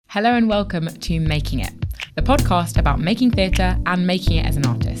Hello and welcome to Making It, the podcast about making theatre and making it as an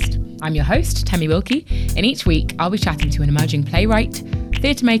artist. I'm your host, Temi Wilkie, and each week I'll be chatting to an emerging playwright,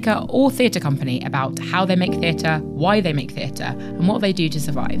 theatre maker or theatre company about how they make theatre, why they make theatre, and what they do to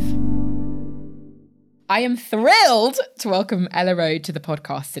survive. I am thrilled to welcome Ella Road to the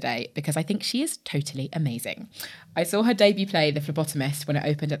podcast today because I think she is totally amazing. I saw her debut play, The Phlebotomist, when it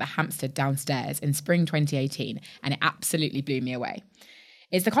opened at the Hampstead downstairs in spring 2018, and it absolutely blew me away.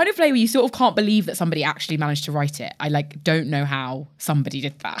 It's the kind of play where you sort of can't believe that somebody actually managed to write it. I don't know how somebody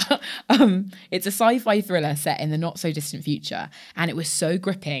did that. It's a sci-fi thriller set in the not so distant future. And it was so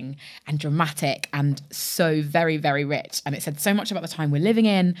gripping and dramatic and so very, very rich. And it said so much about the time we're living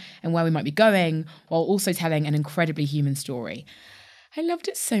in and where we might be going, while also telling an incredibly human story. I loved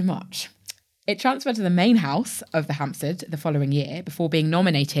it so much. It transferred to the main house of the Hampstead the following year before being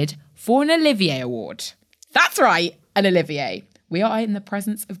nominated for an Olivier Award. That's right, an Olivier. We are in the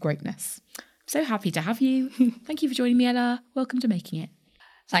presence of greatness. I'm so happy to have you. Thank you for joining me, Ella. Welcome to Making It.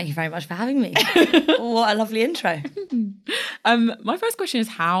 Thank you very much for having me. What a lovely intro. My first question is,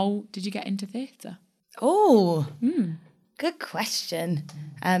 how did you get into theatre? Oh, good question.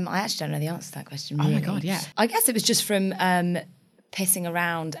 I actually don't know the answer to that question, really. Oh my God, yeah. I guess it was just from pissing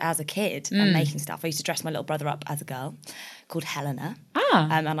around as a kid and making stuff. I used to dress my little brother up as a girl called Helena.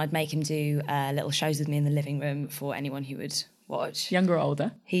 And I'd make him do little shows with me in the living room for anyone who would watch. Younger or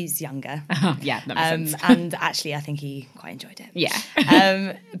older? He's younger. Yeah, that makes sense. And actually, I think he quite enjoyed it.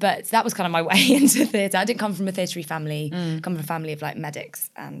 Yeah. But that was kind of my way into theatre. I didn't come from a theatre family. I come from a family of like medics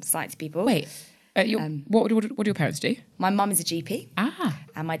and science people. Wait, what do your parents do? My mum is a GP.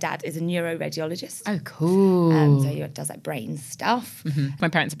 And my dad is a neuroradiologist. Oh, cool. So he does like brain stuff. Mm-hmm. My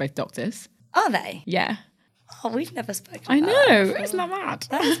parents are both doctors. Are they? Yeah. Oh, we've never spoken I about know. that. Isn't that mad?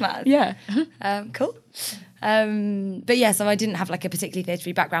 That is mad. Yeah. Cool. But yeah, so I didn't have like a particularly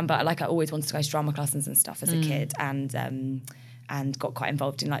theatre background, but I always wanted to go to drama classes and stuff as a kid, and got quite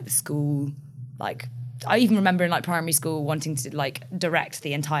involved in like the school. Like I even remember in like primary school wanting to like direct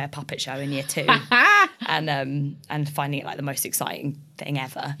the entire puppet show in year 2, and finding it like the most exciting thing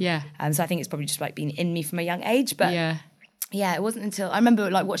ever. Yeah. So I think it's probably just like been in me from a young age. But yeah, it wasn't until I remember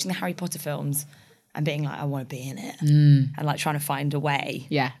like watching the Harry Potter films and being like, I want to be in it, and like trying to find a way,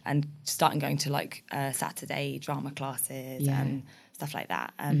 and starting going to like Saturday drama classes and stuff like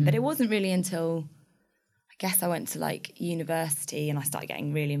that. But it wasn't really until I guess I went to like university and I started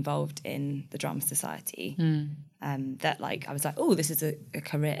getting really involved in the drama society. That like I was like, oh, this is a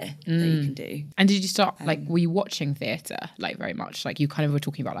career that you can do. And did you start were you watching theatre like very much? Like you kind of were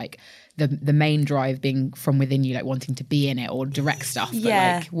talking about like the main drive being from within you, like wanting to be in it or direct stuff. But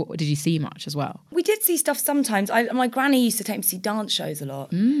like what did you see much as well? We did see stuff sometimes. My granny used to take me to see dance shows a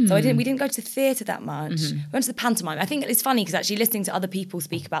lot. So we didn't go to the theatre that much. We went to the pantomime. I think it's funny because actually listening to other people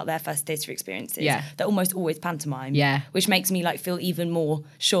speak about their first theatre experiences, they're almost always pantomime. Yeah. Which makes me like feel even more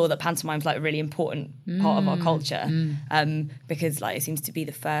sure that pantomime's like a really important part of our culture. Because like it seems to be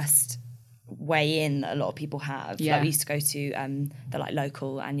the first way in that a lot of people have. Like we used to go to the like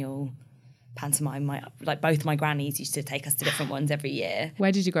local annual pantomime. Both my grannies used to take us to different ones every year.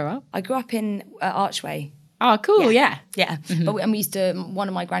 Where did you grow up? I grew up in Archway. Oh, cool! Yeah. But we used to. One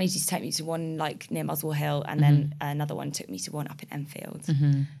of my grannies used to take me to one like near Muswell Hill, and then another one took me to one up in Enfield.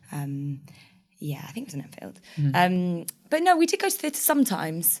 Yeah, I think it was in Enfield. But no, we did go to theatre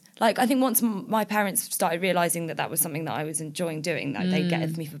sometimes. Like, I think once my parents started realising that was something that I was enjoying doing, like they'd get it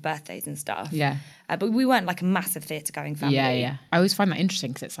for me for birthdays and stuff. Yeah. But we weren't like a massive theatre-going family. Yeah. I always find that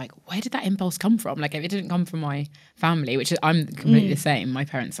interesting because it's like, where did that impulse come from? Like, if it didn't come from my family, which is, I'm completely the same. My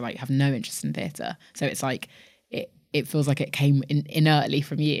parents are like, have no interest in theatre. So it's like, it feels like it came innately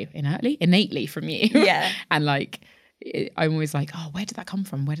from you. Innately from you. Yeah. And like, I'm always like, oh, where did that come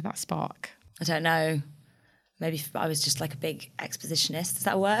from? Where did that spark? I don't know. Maybe I was just like a big expositionist. Is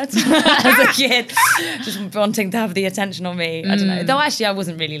that a word? As a kid, just wanting to have the attention on me. I don't know. Though actually I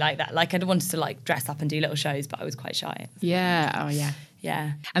wasn't really like that. Like I wanted to like dress up and do little shows, but I was quite shy. Yeah. Oh yeah.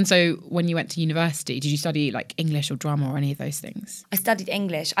 Yeah. And so when you went to university, did you study like English or drama or any of those things? I studied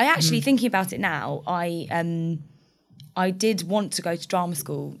English. I actually, thinking about it now, I did want to go to drama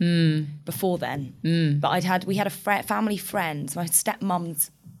school before then. But we had a family friend. My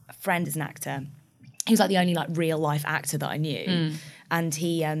stepmom's friend is an actor. He was like the only like real life actor that I knew, and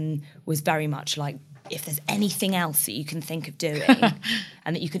he was very much like, if there's anything else that you can think of doing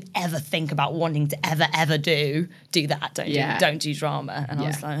and that you could ever think about wanting to ever do that. Don't do drama. And I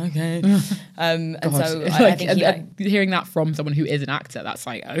was like, okay. And so I think hearing that from someone who is an actor, that's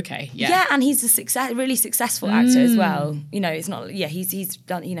like, okay, yeah, and he's a really successful actor as well. You know, it's not he's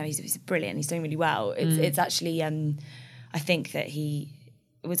done. You know, he's brilliant. He's doing really well. It's actually I think that he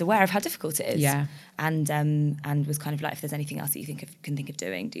was aware of how difficult it is. Yeah. And was kind of like, if there's anything else that you can think of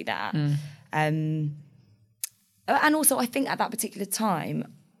doing, do that. And also, I think at that particular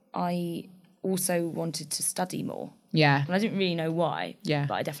time, I also wanted to study more. Yeah. And I didn't really know why. Yeah.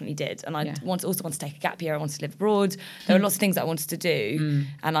 But I definitely did. And I also wanted to take a gap year. I wanted to live abroad. There were lots of things that I wanted to do.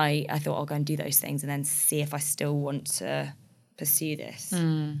 And I thought I'll go and do those things and then see if I still want to pursue this.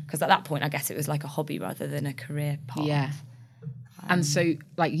 Because at that point, I guess it was like a hobby rather than a career path. Yeah. And so,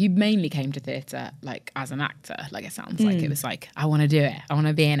 like, you mainly came to theatre, like, as an actor. Like, it sounds like it was like, I want to do it. I want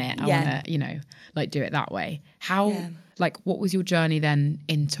to be in it. I want to, you know, like, do it that way. How, like, what was your journey then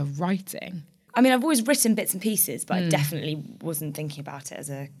into writing? I mean, I've always written bits and pieces, but I definitely wasn't thinking about it as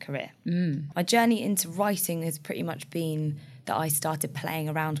a career. My journey into writing has pretty much been that I started playing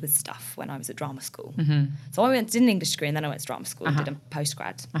around with stuff when I was at drama school. So I did an English degree and then I went to drama school and did a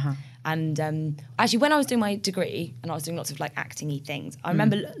postgrad. And actually, when I was doing my degree and I was doing lots of like acting-y things, I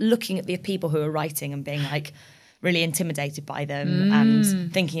remember looking at the people who were writing and being like really intimidated by them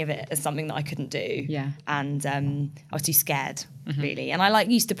and thinking of it as something that I couldn't do. Yeah. And I was too scared, really. And I like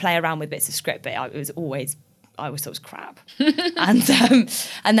used to play around with bits of script, but I always thought it was crap. And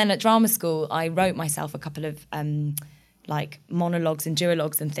then at drama school, I wrote myself a couple of like monologues and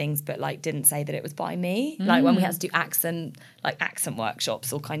duologues and things, but like didn't say that it was by me. Like when we had to do accent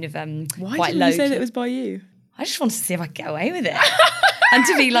workshops or kind of Why quite didn't low. you say that it was by you? I just wanted to see if I could get away with it. And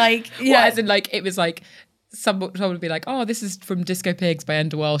to be like, Well, as in like, it was like, someone would be like, oh, this is from Disco Pigs by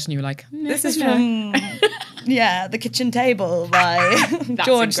Enda Welsh. And you were like, this is from, The Kitchen Table by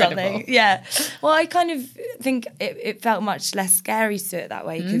George something. Yeah. Well, I kind of think it felt much less scary to do it that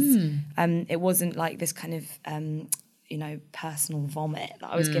way because it wasn't like this kind of, personal vomit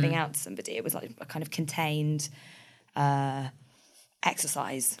that I was giving out to somebody. It was like a kind of contained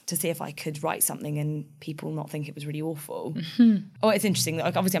exercise to see if I could write something and people not think it was really awful. Oh, it's interesting.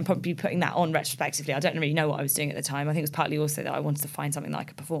 Like, obviously, I'm probably putting that on retrospectively. I don't really know what I was doing at the time. I think it was partly also that I wanted to find something that I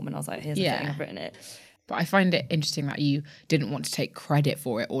could perform, and I was like, here's the thing, I've written it. But I find it interesting that you didn't want to take credit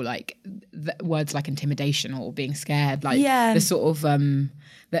for it, or like words like intimidation or being scared, like the sort of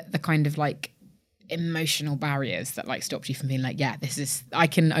the kind of like emotional barriers that like stopped you from being like, I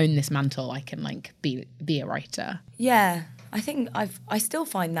can own this mantle. I can like be a writer. Yeah. I think I still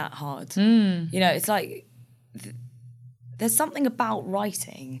find that hard. It's like there's something about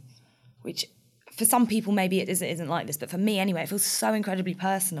writing which for some people maybe it isn't like this, but for me anyway, it feels so incredibly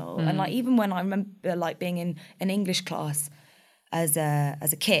personal. And like even when I remember like being in an English class as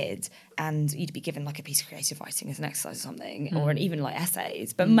a kid, and you'd be given like a piece of creative writing as an exercise or something, or even like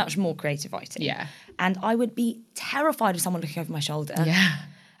essays, but much more creative writing. Yeah. And I would be terrified of someone looking over my shoulder. Yeah.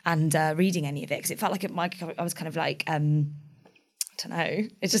 And reading any of it, because it felt like I was kind of like, I don't know.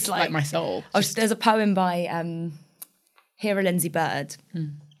 It's just like my soul. There's a poem by Hera Lindsay Bird.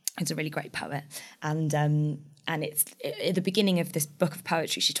 It's a really great poet, and it's at the beginning of this book of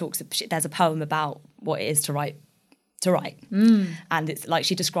poetry. There's a poem about what it is to write, and it's like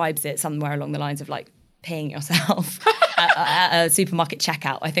she describes it somewhere along the lines of like peeing yourself at a supermarket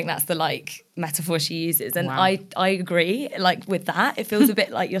checkout. I think that's the like metaphor she uses, and wow. I agree. Like with that, it feels a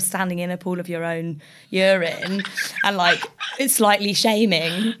bit like you're standing in a pool of your own urine, and like it's slightly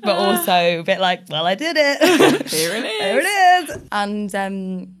shaming, but also a bit like, well, I did it. Here it is. There it is.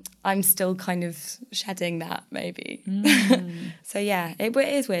 And I'm still kind of shedding that maybe. So yeah, it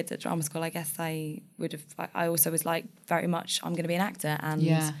is weird at drama school. I guess I also was like very much, I'm going to be an actor,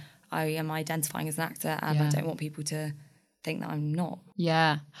 and I am identifying as an actor, and I don't want people to think that I'm not.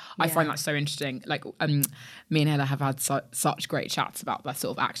 Yeah. I find that so interesting. Like, me and Ella have had such great chats about that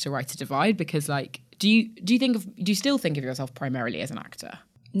sort of actor-writer divide, because like, do you still think of yourself primarily as an actor?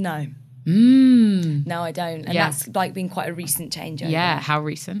 No. No, I don't. And that's like been quite a recent change. Yeah. How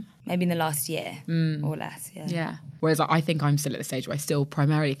recent? Maybe in the last year or less. Yeah. Yeah. Whereas like, I think I'm still at the stage where I still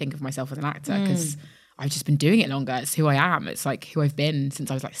primarily think of myself as an actor, because I've just been doing it longer. It's who I am. It's like who I've been since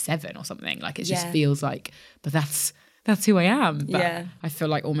I was like 7 or something. Like it just feels like, but that's who I am. But I feel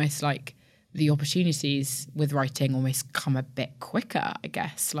like almost like the opportunities with writing almost come a bit quicker, I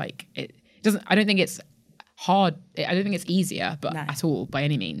guess. Like it doesn't, I don't think it's hard. I don't think it's easier, but at all by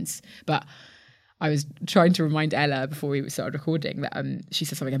any means. But I was trying to remind Ella before we started recording that she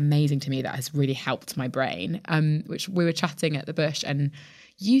said something amazing to me that has really helped my brain, which we were chatting at the Bush, and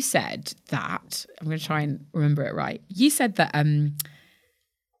you said that, I'm going to try and remember it right. You said that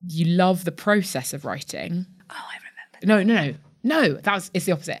you love the process of writing. Oh, I remember. No, it's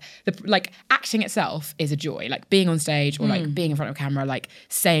the opposite. Like acting itself is a joy, like being on stage or like being in front of a camera, like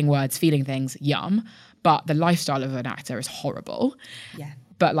saying words, feeling things, yum. But the lifestyle of an actor is horrible. Yeah.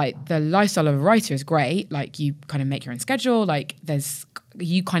 But like the lifestyle of a writer is great. Like you kind of make your own schedule. Like there's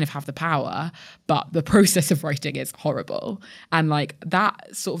you kind of have the power, but the process of writing is horrible. And like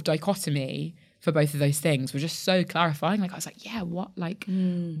that sort of dichotomy for both of those things was just so clarifying. Like I was like, yeah, what, like,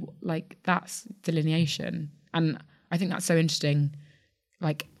 like that's delineation. And I think that's so interesting.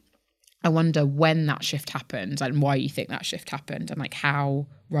 Like, I wonder when that shift happened and why you think that shift happened, and like how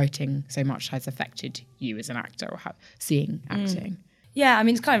writing so much has affected you as an actor, or how seeing acting. Yeah, I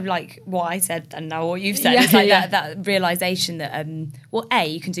mean, it's kind of like what I said and now what you've said. It's like that realisation that, well, A,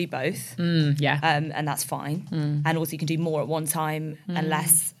 you can do both. And that's fine. And also you can do more at one time and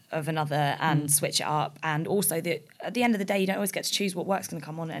less of another and switch it up. And also that at the end of the day, you don't always get to choose what work's going to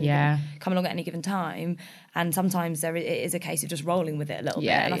come along at any given time. And sometimes it is a case of just rolling with it a little bit.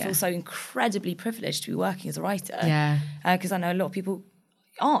 And I feel so incredibly privileged to be working as a writer. Because I know a lot of people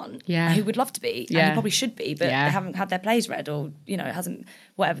aren't, who would love to be, and who probably should be, but they haven't had their plays read, or it hasn't,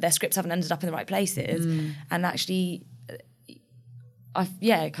 whatever, their scripts haven't ended up in the right places. And actually I've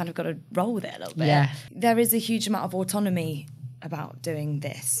kind of got to roll with it a little bit. There is a huge amount of autonomy about doing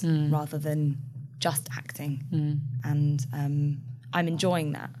this rather than just acting, and I'm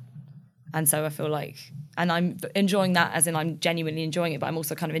enjoying that. And so I feel like, and I'm enjoying that as in I'm genuinely enjoying it, but I'm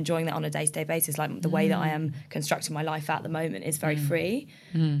also kind of enjoying that on a day-to-day basis. Like the way that I am constructing my life at the moment is very free.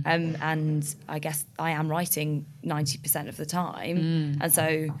 And I guess I am writing 90% of the time. And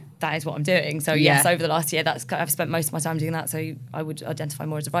so that is what I'm doing. So yes, over the last year, I've spent most of my time doing that. So I would identify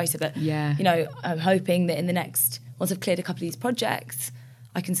more as a writer. But, I'm hoping that in the next, once I've cleared a couple of these projects,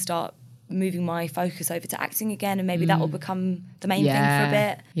 I can start moving my focus over to acting again, and maybe that will become the main thing for a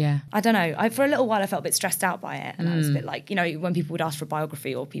bit. I don't know. For a little while I felt a bit stressed out by it, and I was a bit like, when people would ask for a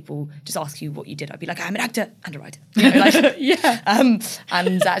biography or people just ask you what you did, I'd be like, I'm an actor and a writer. And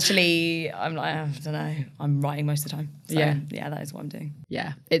actually I'm like, I don't know, I'm writing most of the time. So that is what I'm doing.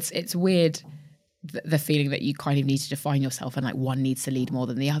 It's weird, the feeling that you kind of need to define yourself and like one needs to lead more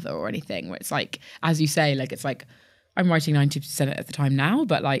than the other or anything, where it's like, as you say, like it's like I'm writing 90% at the time now,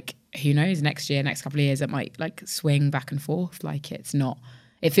 but like who knows, next couple of years it might like swing back and forth. Like it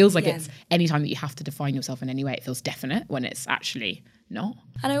feels like it's any time that you have to define yourself in any way, it feels definite when it's actually not.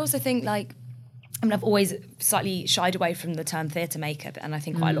 And I also think like, I mean, I've always slightly shied away from the term theatre maker, and I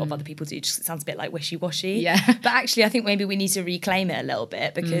think quite a lot of other people do. It just sounds a bit like wishy-washy. But actually I think maybe we need to reclaim it a little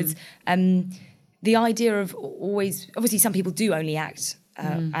bit, because the idea of always, obviously some people do only act,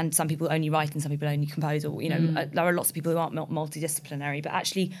 and some people only write and some people only compose, or there are lots of people who aren't multidisciplinary, but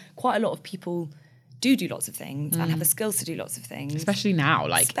actually quite a lot of people do lots of things and have the skills to do lots of things, especially now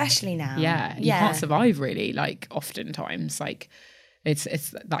you can't survive really, like oftentimes like it's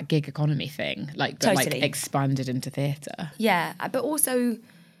that gig economy thing, like but like expanded into theatre, but also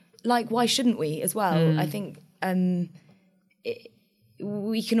like why shouldn't we as well? I think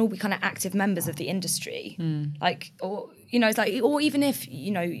we can all be kind of active members of the industry, like, or it's like, or even if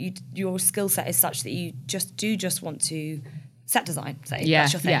your skill set is such that you just want to set design, say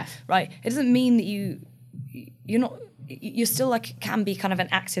that's your thing, right? It doesn't mean that you're not. You're still like can be kind of an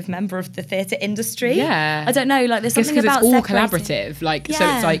active member of the theatre industry. I don't know. Like there's something about it's all collaborative. Like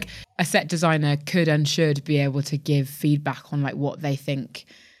so, it's like a set designer could and should be able to give feedback on like what they think,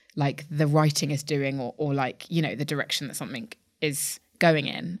 like the writing is doing, or like the direction that something is going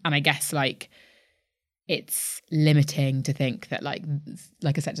in. And I guess like it's limiting to think that like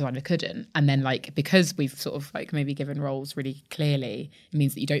a set designer couldn't, and then like because we've sort of like maybe given roles really clearly, it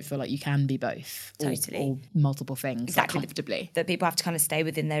means that you don't feel like you can be both or multiple things comfortably, that people have to kind of stay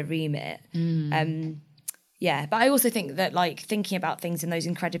within their remit. But I also think that like thinking about things in those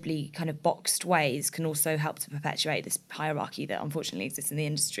incredibly kind of boxed ways can also help to perpetuate this hierarchy that unfortunately exists in the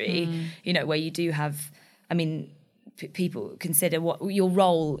industry, where you do have, I mean, people consider what your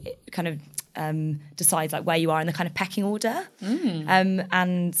role kind of decides like where you are in the kind of pecking order,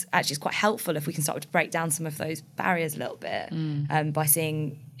 and actually it's quite helpful if we can start to break down some of those barriers a little bit, by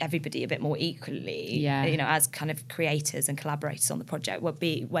seeing everybody a bit more equally, as kind of creators and collaborators on the project,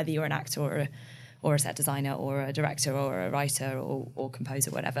 whether you're an actor or a set designer or a director or a writer or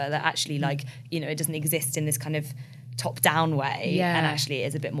composer, whatever, that actually like it doesn't exist in this kind of top-down way, and actually it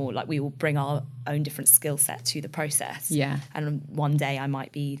is a bit more like we will bring our own different skill set to the process. And one day I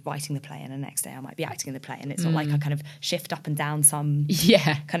might be writing the play, and the next day I might be acting in the play, and it's not like I kind of shift up and down some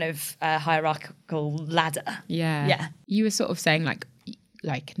kind of hierarchical ladder. You were sort of saying like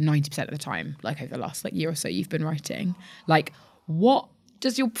 90% of the time, like over the last like year or so you've been writing. Like what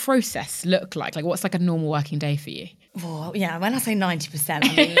does your process look like? Like what's like a normal working day for you? Well, when I say 90%,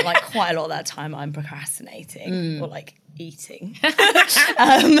 I mean like quite a lot of that time I'm procrastinating or like eating.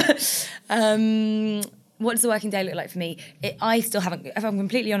 What does the working day look like for me? I still haven't, if I'm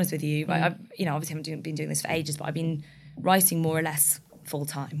completely honest with you, right, I've, obviously haven't been doing this for ages, but I've been writing more or less full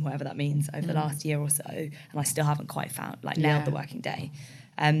time, whatever that means, over the last year or so, and I still haven't quite nailed the working day.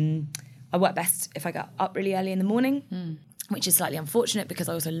 I work best if I get up really early in the morning, which is slightly unfortunate because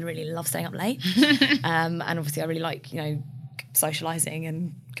I also really love staying up late. And obviously I really like, socialising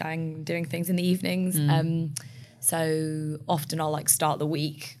and doing things in the evenings. So often I'll like start the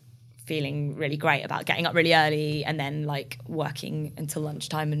week feeling really great about getting up really early and then like working until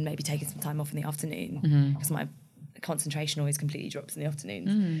lunchtime and maybe taking some time off in the afternoon because my concentration always completely drops in the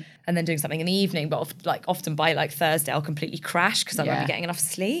afternoons, and then doing something in the evening, but often by like Thursday I'll completely crash because I won't be getting enough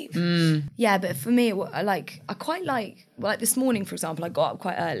sleep. Yeah, but for me, I quite like this morning, for example, I got up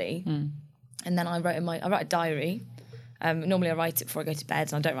quite early, and then I write a diary. Normally I write it before I go to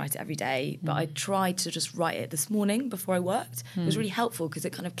bed, and I don't write it every day, but I tried to just write it this morning before I worked. It was really helpful because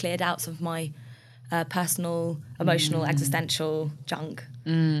it kind of cleared out some of my personal, emotional, existential junk,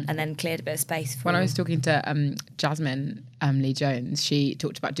 and then cleared a bit of space for... When I was talking to Jasmine Lee Jones, she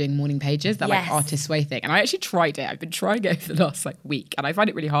talked about doing morning pages, that like artist way thing, and I actually tried it. I've been trying it over the last like week, and I find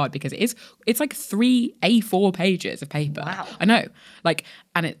it really hard because it's like 3 A4 pages of paper. Wow. I know, like,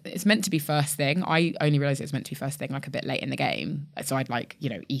 and it's meant to be first thing. I only realised it was meant to be first thing like a bit late in the game, so I'd like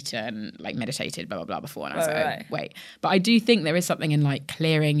eaten, like meditated, blah blah blah before, and I was like, wait. But I do think there is something in like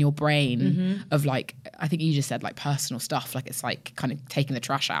clearing your brain of like, I think you just said like personal stuff, like it's like kind of taking the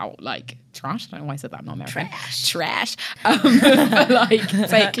trash out, like trash. I don't know why I said that. I'm not American. Trash. But like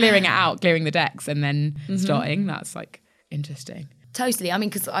say clearing it out, clearing the decks, and then starting. That's like interesting. Totally. I mean,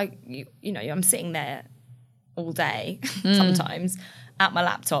 because I'm sitting there all day sometimes at my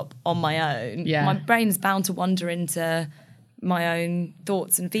laptop on my own. Yeah. My brain's bound to wander into my own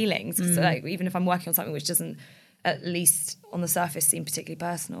thoughts and feelings. So like, even if I'm working on something which doesn't, at least on the surface, seem particularly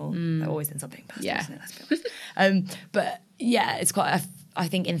personal, there always ends up being personal. Yeah. Isn't it? Let's be honest. But yeah, it's quite. I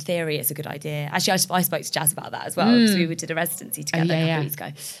think in theory it's a good idea. Actually, I spoke to Jazz about that as well because we did a residency together a couple of weeks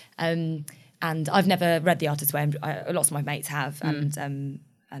ago. And I've never read The Artist's Way. Lots of my mates have, and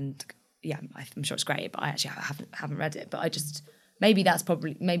yeah, I'm sure it's great. But I actually haven't read it. But I just maybe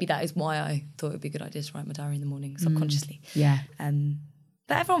that is why I thought it would be a good idea to write my diary in the morning subconsciously. Yeah.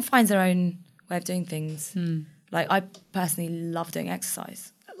 But everyone finds their own way of doing things. Like I personally love doing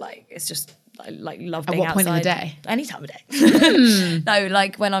exercise. Like it's just. I love being outside. At what point in the day? Any time of day. No,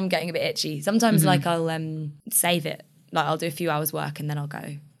 like when I'm getting a bit itchy. Sometimes like I'll save it. Like I'll do a few hours work and then I'll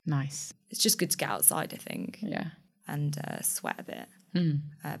go. Nice. It's just good to get outside, I think. Yeah. And sweat a bit.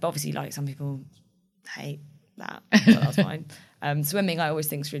 But obviously like some people hate that. But that's fine. Swimming I always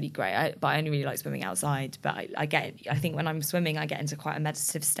think is really great. But I only really like swimming outside. But I think when I'm swimming I get into quite a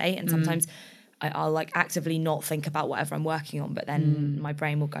meditative state, and sometimes I'll like actively not think about whatever I'm working on, but then my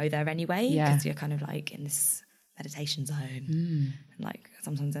brain will go there anyway because you're kind of like in this meditation zone and like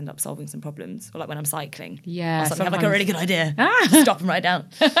sometimes end up solving some problems. Or like when I'm cycling, or something, I have like a really good idea, stop and write down.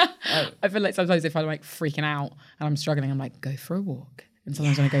 I feel like sometimes if I'm like freaking out and I'm struggling, I'm like, go for a walk. And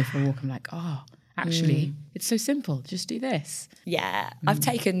sometimes when I go for a walk, I'm like, actually, it's so simple. Just do this. Yeah. I've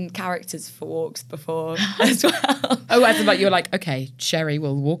taken characters for walks before as well. Oh, as about you're like, okay, Sherry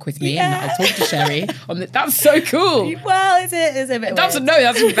will walk with me and I'll talk to Sherry. That's so cool. Well, is it a bit that's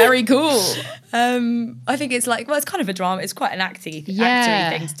very cool. I think it's like, well, it's kind of a drama. It's quite an acty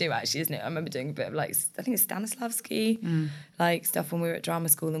thing to do, actually, isn't it? I remember doing a bit of like, I think it's Stanislavski, like stuff when we were at drama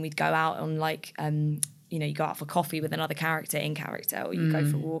school, and we'd go out on like, you go out for coffee with another character in character, or you go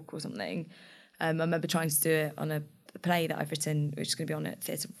for a walk or something. I remember trying to do it on a play that I've written, which is going to be on at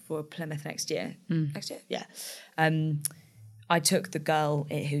Theatre for Plymouth next year. Next year? Yeah. I took the girl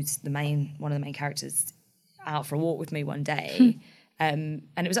who's one of the main characters out for a walk with me one day. And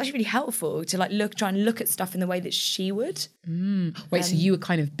it was actually really helpful to like try and look at stuff in the way that she would. Wait, so you were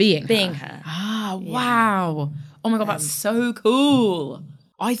kind of being her? Ah, wow. Oh my God, that's so cool.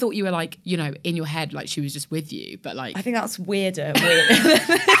 I thought you were like, in your head, like she was just with you, but like... I think that's weirder.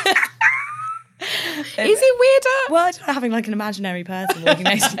 Is it weirder? Well, I don't know, having like an imaginary person walking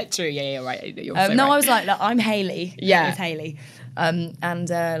next to me. True, yeah, right. You're so right. I was like, I'm Hayley. Yeah. It's Hayley. And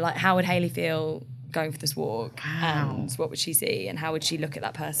like, how would Hayley feel going for this walk? Wow. And what would she see? And how would she look at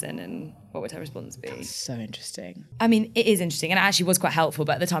that person? And what would her response be? That's so interesting. I mean, it is interesting. And it actually was quite helpful.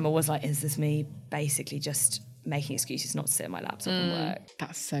 But at the time I was like, is this me basically just making excuses not to sit at my laptop and work?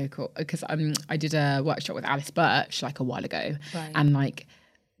 That's so cool. Because I did a workshop with Alice Birch like a while ago. Right.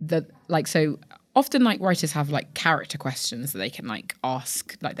 And so often like writers have like character questions that they can like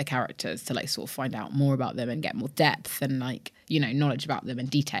ask like the characters to like sort of find out more about them and get more depth and like, knowledge about them in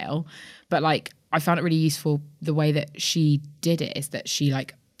detail. But like I found it really useful the way that she did it is that she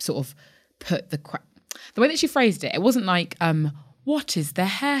like sort of put the way that she phrased it. It wasn't like, what is their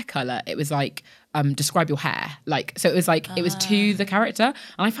hair colour? It was like, describe your hair. Like, so it was like, it was to the character. And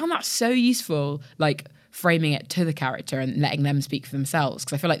I found that so useful, like framing it to the character and letting them speak for themselves.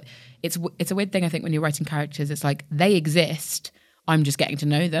 Because I feel like it's a weird thing, I think, when you're writing characters, it's like they exist, I'm just getting to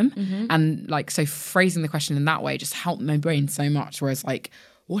know them. And like, so phrasing the question in that way just helped my brain so much. Whereas like,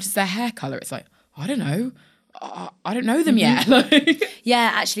 what is their hair color? It's like, I don't know. I don't know them yet.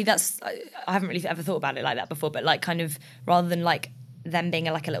 Yeah, actually, I haven't really ever thought about it like that before, but like kind of rather than like them being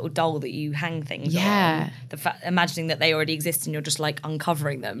like a little doll that you hang things on, imagining that they already exist and you're just like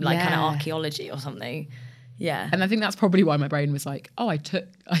uncovering them, like kind of archaeology or something. Yeah. And I think that's probably why my brain was like, I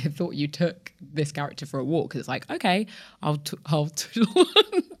thought you took this character for a walk, because it's like, okay, I'll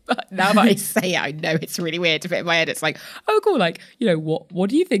but now that I say it, I know it's really weird to fit in my head. It's like, oh, cool. Like, you know, what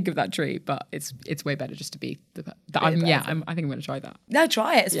do you think of that tree? But it's way better just to be I think I'm going to try that. No,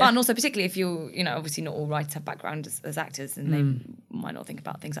 try it. It's fun. Also, particularly if you're, you know, obviously not all writers have background as actors, and they might not think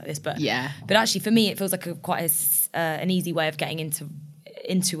about things like this. But but actually, for me, it feels like an easy way of getting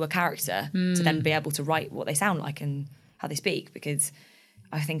into a character to then be able to write what they sound like and how they speak, because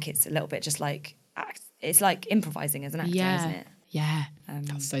I think it's a little bit just like it's like improvising as an actor, isn't it? Yeah,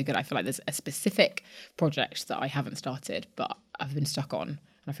 that's so good. I feel like there's a specific project that I haven't started, but I've been stuck on, and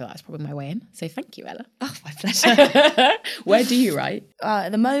I feel like that's probably my way in. So thank you, Ella. Oh, my pleasure. Where do you write?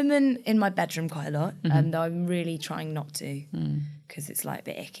 At the moment, in my bedroom quite a lot, though I'm really trying not to, because it's like a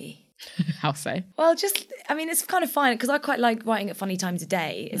bit icky. How so? Well, it's kind of fine, because I quite like writing at funny times of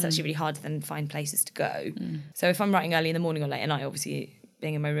day. It's actually really hard to then find places to go. So if I'm writing early in the morning or late at night, obviously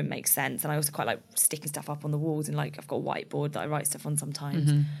being in my room makes sense. And I also quite like sticking stuff up on the walls, and like I've got a whiteboard that I write stuff on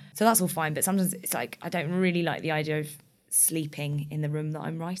sometimes. So that's all fine. But sometimes it's like I don't really like the idea of sleeping in the room that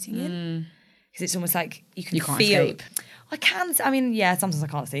I'm writing in, because it's almost like you can't feel. Escape. I can. I mean, yeah. Sometimes I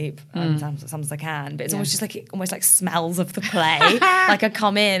can't sleep. Sometimes I can. But it's almost just like it almost like smells of the play. Like I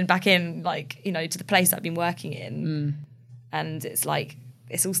come back in, like, you know, to the place that I've been working in, and it's like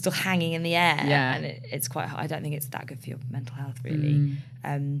it's all still hanging in the air. Yeah. And it's quite. I don't think it's that good for your mental health, really.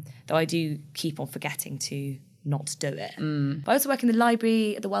 Though I do keep on forgetting to not do it. But I also work in the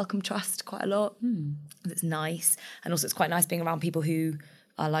library at the Wellcome Trust quite a lot. It's nice, and also it's quite nice being around people who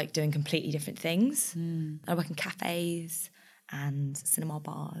are like doing completely different things. I work in cafes and cinema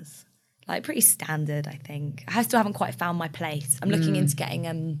bars, like pretty standard, I think. I still haven't quite found my place. I'm looking into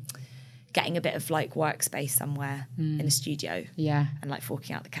getting a bit of like workspace somewhere in a studio, and like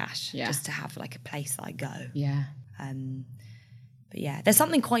forking out the cash just to have like a place that I go. But yeah, there's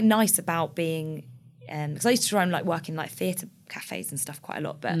something quite nice about being, because I used to try and like work in like theatre cafes and stuff quite a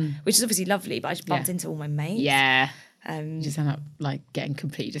lot, but which is obviously lovely, but I just bumped into all my mates. You just end up like getting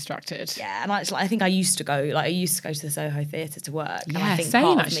completely distracted. Yeah, and I think I used to go to the Soho Theatre to work. Yeah, and I think same,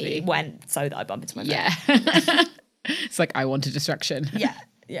 part actually. of me went so that I bump into my mates. Yeah. It's like I want a distraction.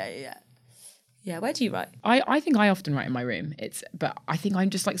 Yeah, where do you write? I think I often write in my room. But I think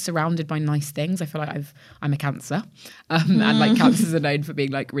I'm just like surrounded by nice things. I feel like I'm a Cancer, and like Cancers are known for being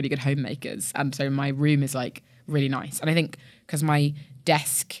like really good homemakers, and so my room is like really nice. And I think because my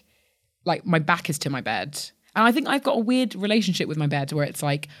desk, like my back is to my bed, and I think I've got a weird relationship with my bed where it's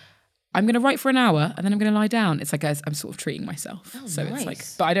like I'm going to write for an hour and then I'm going to lie down. It's like I'm sort of treating myself. Oh, so nice. It's like,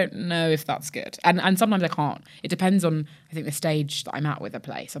 but I don't know if that's good. And sometimes I can't. It depends on, I think, the stage that I'm at with a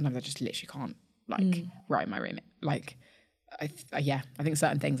play. Sometimes I just literally can't like write in my room. Like, I think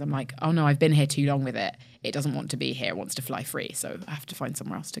certain things I'm like, oh no, I've been here too long with it. It doesn't want to be here. It wants to fly free. So I have to find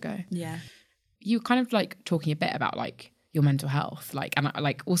somewhere else to go. Yeah. You kind of like talking a bit about like your mental health, like, and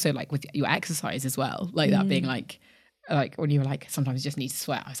like also like with your exercise as well, like that being like when you were like, sometimes you just need to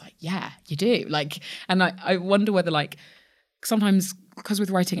sweat. I was like, yeah, you do. Like, and I wonder whether like sometimes, because with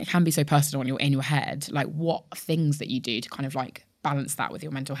writing, it can be so personal when you're in your head, like what things that you do to kind of like balance that with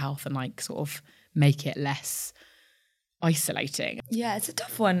your mental health and like sort of make it less isolating. Yeah, it's a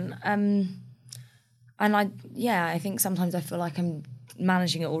tough one. And I think sometimes I feel like I'm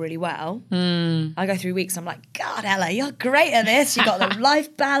managing it all really well. I go through weeks, I'm like, God, Ella, you're great at this. You've got the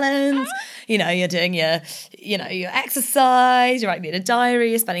life balance. You know, you're doing your exercise, you're writing in a diary,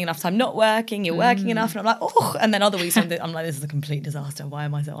 you're spending enough time not working, you're working enough. And I'm like, oh. And then other weeks I'm like, this is a complete disaster. Why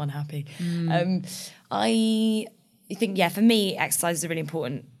am I so unhappy? I think, for me, exercise is a really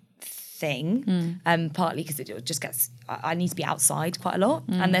important thing, partly because it just gets, I need to be outside quite a lot.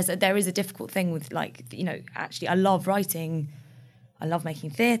 And there is a difficult thing with like, you know, actually I love writing, I love making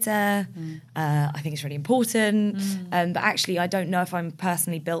theatre. I think it's really important. But actually, I don't know if I'm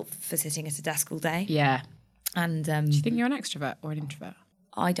personally built for sitting at a desk all day. Yeah. And do you think you're an extrovert or an introvert?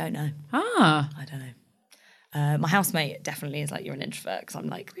 I don't know. I don't know. My housemate definitely is like, you're an introvert, because I'm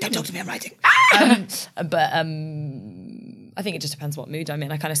like, don't talk to me, I'm writing. But I think it just depends what mood I'm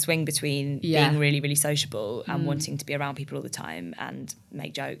in. I kind of swing between being really, really sociable and wanting to be around people all the time and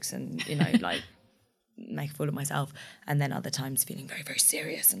make jokes and, you know, like make a fool of myself. And then other times feeling very, very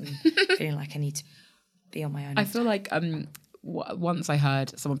serious and feeling like I need to be on my own. I feel like once I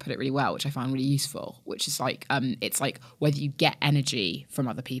heard someone put it really well, which I found really useful, which is like, it's like whether you get energy from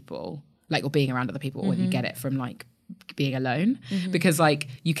other people, like, or being around other people, or whether you get it from like being alone, because like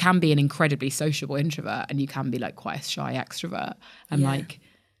you can be an incredibly sociable introvert and you can be like quite a shy extrovert, and like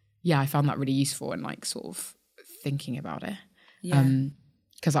I found that really useful and like sort of thinking about it,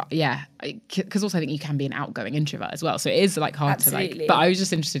 because also I think you can be an outgoing introvert as well, so it is like hard to like, but I was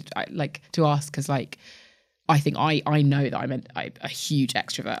just interested like to ask, because like I think I know that I'm a huge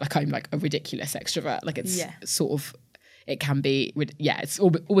extrovert, like I'm like a ridiculous extrovert, like it's sort of, it can be, it's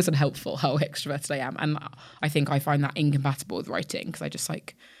always unhelpful how extroverted I am. And I think I find that incompatible with writing, because I just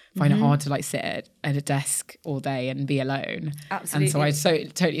like find it hard to like sit at a desk all day and be alone. Absolutely. And so I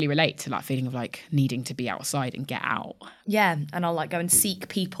totally relate to that feeling of like needing to be outside and get out. Yeah, and I'll like go and seek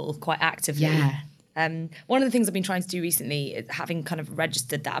people quite actively. Yeah. One of the things I've been trying to do recently is having kind of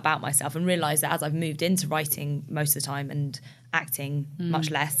registered that about myself and realised that as I've moved into writing most of the time and acting much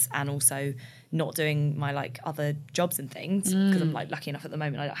less, and also not doing my like other jobs and things, because I'm like lucky enough at the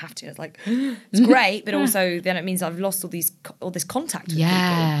moment I don't have to. It's like it's great, but also then it means I've lost all this contact with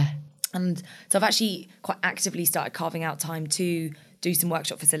people. And so I've actually quite actively started carving out time to do some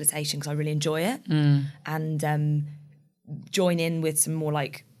workshop facilitation, because I really enjoy it, and join in with some more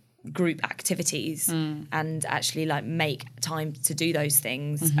like group activities and actually like make time to do those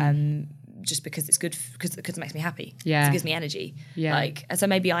things, just because it's good, because it makes me happy. Yeah, it gives me energy. Yeah, like, so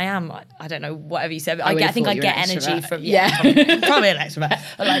maybe I am, I don't know, whatever you said, but I think I get energy from probably an extrovert.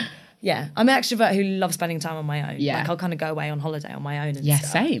 But like, I'm an extrovert who loves spending time on my own. Yeah, like I'll kind of go away on holiday on my own and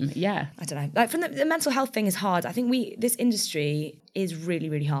stuff. Same. Yeah, I don't know, like from the mental health thing is hard. I think this industry is really,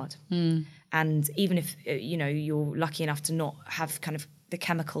 really hard, and even if you know you're lucky enough to not have kind of the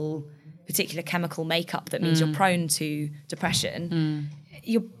particular chemical makeup that means you're prone to depression,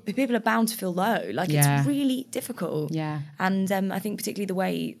 people are bound to feel low. Like it's really difficult. Yeah. And I think particularly the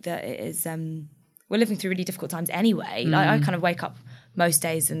way that it is, we're living through really difficult times anyway. Like I kind of wake up most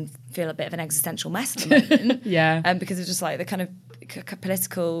days and feel a bit of an existential mess at the moment. Because it's just like the kind of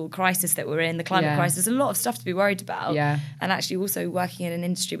political crisis that we're in, the climate crisis, a lot of stuff to be worried about. Yeah. And actually also working in an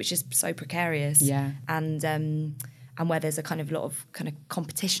industry which is so precarious. Yeah. And where there's a kind of lot of kind of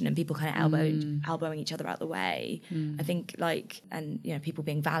competition and people kind of elbowing each other out the way. I think like, and you know, people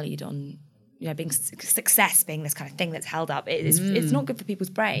being valued on, you know, being success being this kind of thing that's held up. It's not good for people's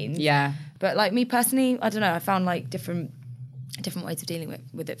brains. Yeah. But like me personally, I don't know, I found like different ways of dealing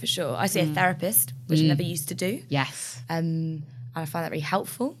with it for sure. I see a therapist, which I never used to do. Yes. And I find that really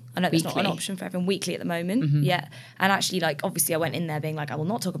helpful. I know that's not an option for everyone, weekly at the moment. Yeah. And actually, like, obviously I went in there being like, I will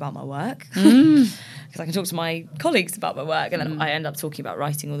not talk about my work. Because I can talk to my colleagues about my work. And then I end up talking about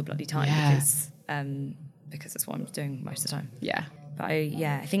writing all the bloody time because that's what I'm doing most of the time. Yeah. But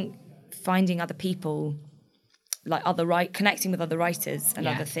I think finding other people, like connecting with other writers and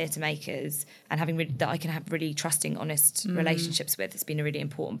other theatre makers, and having that I can have really trusting, honest relationships with, has been a really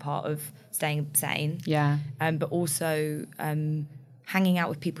important part of staying sane. Yeah. But also hanging out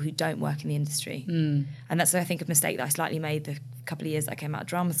with people who don't work in the industry. And that's, I think, a mistake that I slightly made the couple of years that I came out of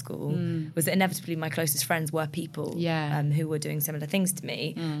drama school, was that inevitably my closest friends were people who were doing similar things to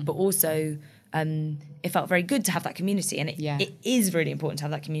me, but also it felt very good to have that community, and it is really important to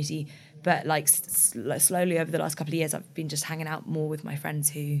have that community. But like slowly over the last couple of years, I've been just hanging out more with my friends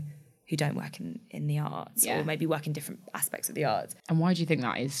who don't work in the arts, or maybe work in different aspects of the arts. And why do you think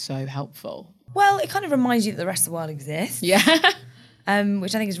that is so helpful? Well, it kind of reminds you that the rest of the world exists. Yeah.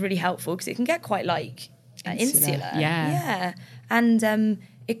 Which I think is really helpful, because it can get quite like insular. Yeah. And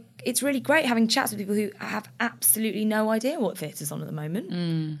it's really great having chats with people who have absolutely no idea what theatre's on at the moment,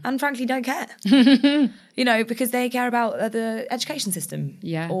 and frankly don't care. You know, because they care about the education system,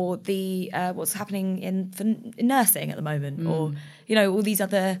 or the what's happening in nursing at the moment, or you know, all these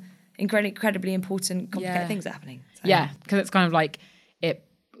other incredibly important, complicated things that are happening. So. Yeah, because it's kind of like it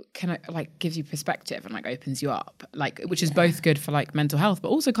kind of like gives you perspective and like opens you up, like, which is both good for like mental health, but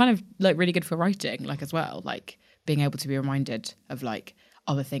also kind of like really good for writing, like as well, like being able to be reminded of like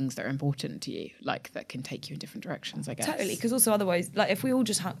other things that are important to you, like that can take you in different directions, I guess. Totally, because also otherwise, like if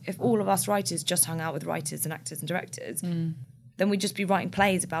all of us writers just hung out with writers and actors and directors, then we'd just be writing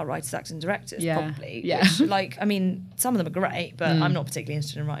plays about writers, actors and directors, probably. Yeah. Which, like, I mean, some of them are great, but I'm not particularly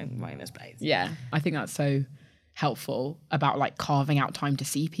interested in writing those plays. Yeah, I think that's so helpful about like carving out time to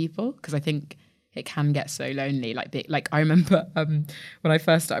see people, because I think it can get so lonely. Like I remember when I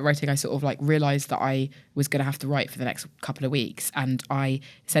first started writing, I sort of like realised that I was going to have to write for the next couple of weeks, and I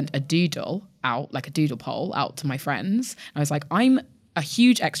sent a doodle out, like a doodle poll out to my friends. I was like, I'm a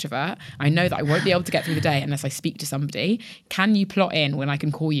huge extrovert. I know that I won't be able to get through the day unless I speak to somebody. Can you plot in when I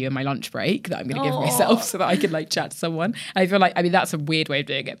can call you in my lunch break that I'm going to give myself so that I can like chat to someone? I feel like, I mean, that's a weird way of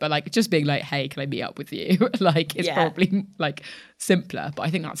doing it, but like just being like, hey, can I meet up with you? Like it's probably like simpler, but I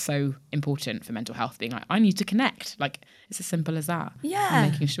think that's so important for mental health, being like, I need to connect. Like it's as simple as that. Yeah.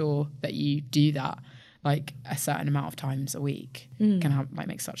 And making sure that you do that like a certain amount of times a week can have, like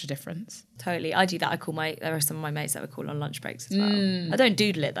make such a difference. Totally. I do that. there are some of my mates that I call on lunch breaks as well. I don't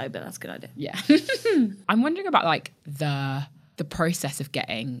doodle it though, but that's a good idea. Yeah. I'm wondering about like the process of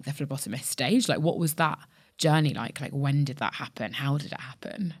getting the phlebotomist stage. Like what was that journey like? Like when did that happen? How did it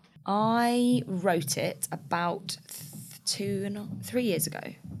happen? I wrote it about 3 years ago.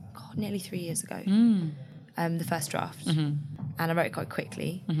 God, nearly 3 years ago. The first draft. And I wrote it quite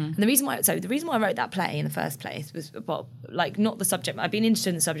quickly. And the reason why I wrote that play in the first place was about, like, not the subject. I've been interested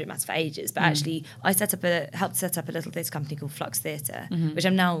in the subject matter for ages, but actually I helped set up a little theatre company called Flux Theatre, which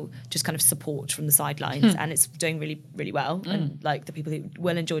I'm now just kind of support from the sidelines, and it's doing really, really well. And like the people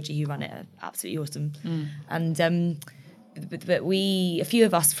Will and Georgie who run it are absolutely awesome. And but a few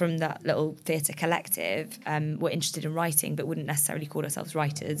of us from that little theatre collective were interested in writing but wouldn't necessarily call ourselves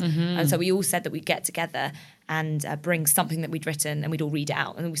writers. And so we all said that we'd get together and bring something that we'd written and we'd all read it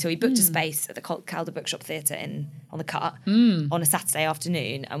out. And so we booked a space at the Calder Bookshop Theatre on the Cut on a Saturday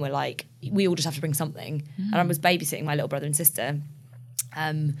afternoon, and we're like, we all just have to bring something. And I was babysitting my little brother and sister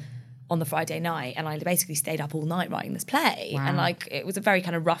on the Friday night, and I basically stayed up all night writing this play. Wow. And like it was a very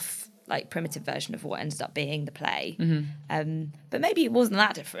kind of rough, like primitive version of what ended up being the play. But maybe it wasn't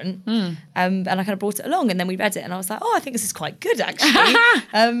that different. And I kind of brought it along, and then we read it and I was like, oh, I think this is quite good actually.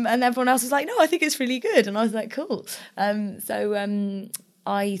 And everyone else was like, no, I think it's really good. And I was like, cool. So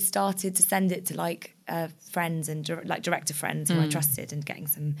I started to send it to like friends and like director friends who I trusted, and getting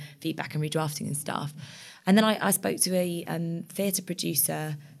some feedback and redrafting and stuff. And then I spoke to a theatre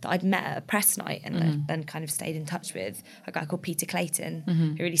producer that I'd met at a press night and kind of stayed in touch with, a guy called Peter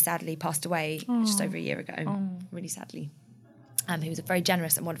Clayton, who really sadly passed away just over a year ago, really sadly. He was a very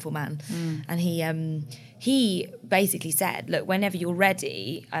generous and wonderful man. And he basically said, look, whenever you're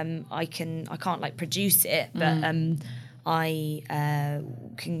ready, I can't like produce it, but I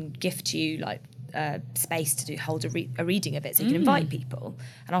can gift you like space to hold a reading of it, so you can invite people.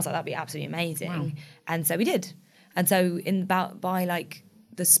 And I was like, that'd be absolutely amazing. Wow. And so we did. And so by like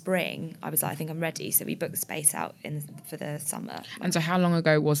the spring, I was like, I think I'm ready. So we booked the space out for the summer. And so how long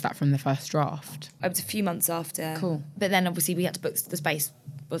ago was that from the first draft? It was a few months after. Cool. But then obviously we had to book, the space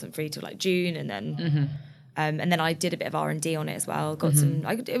wasn't free till like June, and then and then I did a bit of R&D on it as well. Got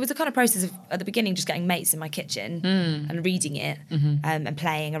it was a kind of process of, at the beginning, just getting mates in my kitchen and reading it and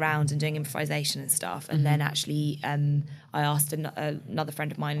playing around and doing improvisation and stuff. And then actually I asked another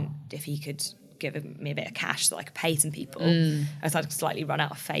friend of mine if he could give me a bit of cash so I could pay some people. I started to slightly run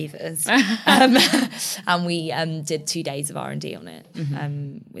out of favours. And we did 2 days of R&D on it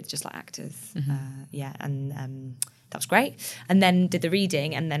with just like actors. That was great. And then did the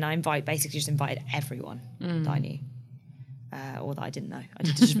reading, and then I basically just invited everyone that I knew. Or that I didn't know. I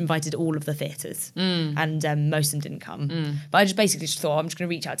just invited all of the theatres, and most of them didn't come. But I just basically thought, I'm just going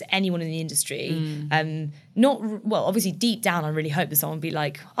to reach out to anyone in the industry. Obviously deep down, I really hope that someone would be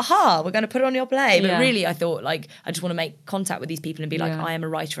like, aha, we're going to put it on your play. But really, I thought, like, I just want to make contact with these people and be like, I am a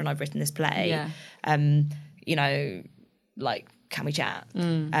writer and I've written this play. Like, can we chat?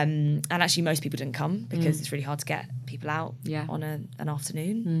 And actually most people didn't come because it's really hard to get people out on an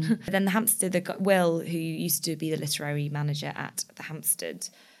afternoon. Then the Hampstead, Will, who used to be the literary manager at the Hampstead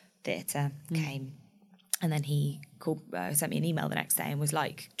Theatre, came, and then he sent me an email the next day and was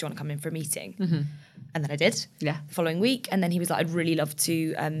like, do you want to come in for a meeting? And then I did the following week. And then he was like, I'd really love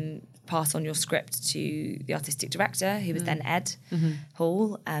to pass on your script to the artistic director, who was then Ed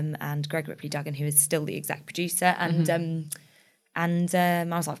Hall, and Greg Ripley Duggan, who is still the exec producer. And I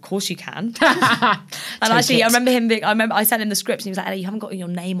was like, of course you can. And actually, I remember I sent him the script, and he was like, Ellie, you haven't got your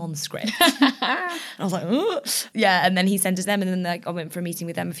name on the script. And I was like, oh. Yeah, and then he sent it to them, and then I went for a meeting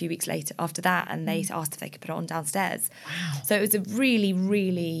with them a few weeks later after that, and they asked if they could put it on downstairs. Wow. So it was a really,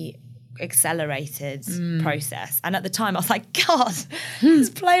 really accelerated process. And at the time I was like, God, this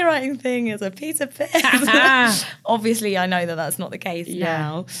playwriting thing is a piece of piss. Obviously I know that that's not the case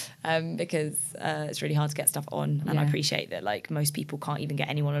now, because it's really hard to get stuff on, and I appreciate that like most people can't even get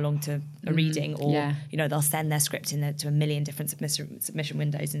anyone along to a reading, or you know, they'll send their script in to a million different submission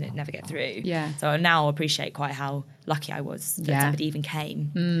windows and it never get through. So I now appreciate quite how lucky I was that somebody even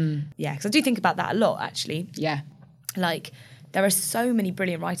came. Because I do think about that a lot, actually. Like, there are so many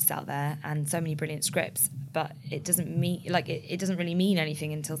brilliant writers out there and so many brilliant scripts, but it doesn't mean, like, it doesn't really mean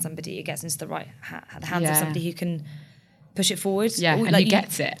anything until somebody gets into the right the hands of somebody who can push it forward. Or, and like, who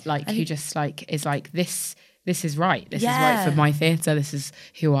gets it, like, who just like is like, this is right. This is right for my theatre. This is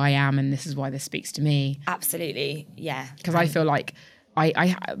who I am, and this is why this speaks to me. Absolutely, Because I feel like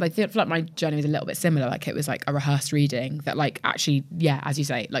I feel like my journey was a little bit similar. Like, it was like a rehearsed reading that, like, actually, as you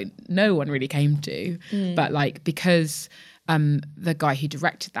say, like, no one really came to, but like, because the guy who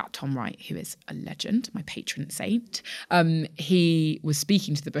directed that, Tom Wright, who is a legend, my patron saint, he was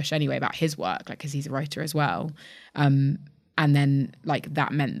speaking to the Bush anyway about his work, like, because he's a writer as well. And then, like,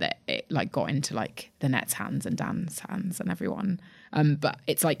 that meant that it, like, got into, like, the Net's hands and Dan's hands and everyone. But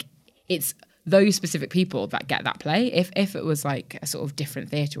it's, like, it's those specific people that get that play. If it was, like, a sort of different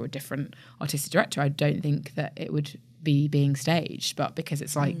theatre or a different artistic director, I don't think that it would be being staged. But because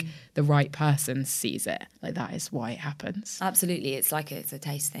it's, like, the right person sees it, like, that is why it happens. Absolutely. It's like it's a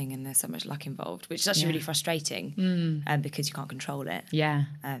taste thing, and there's so much luck involved, which is actually really frustrating, because you can't control it.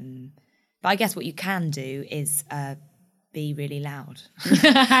 But I guess what you can do is be really loud,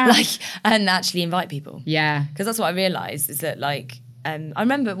 like, and actually invite people. Because that's what I realised is that, like, I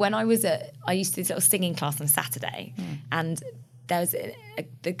remember when I used to do this little singing class on Saturday, and there was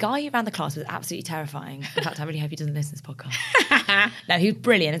the guy who ran the class was absolutely terrifying. In fact, I really hope he doesn't listen to this podcast. No, he was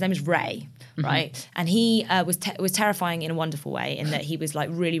brilliant. His name was Ray, right? And he was terrifying in a wonderful way, in that he was, like,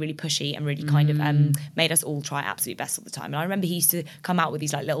 really, really pushy and really kind of made us all try absolute best all the time. And I remember he used to come out with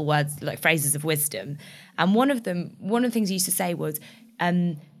these, like, little words, like phrases of wisdom. And one of the things he used to say was,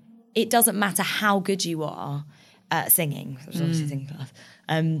 it doesn't matter how good you are at singing. So it was obviously singing class.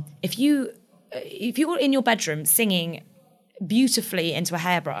 If you're in your bedroom singing beautifully into a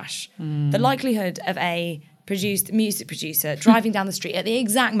hairbrush, the likelihood of a music producer driving down the street at the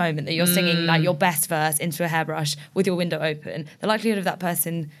exact moment that you're singing, like, your best verse into a hairbrush with your window open, the likelihood of that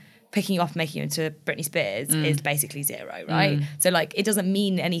person picking you up and making you into Britney Spears is basically zero, right? So, like, it doesn't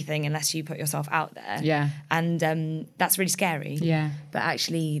mean anything unless you put yourself out there. And that's really scary. But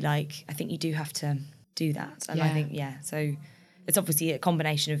actually, like, I think you do have to do that. And I think, so it's obviously a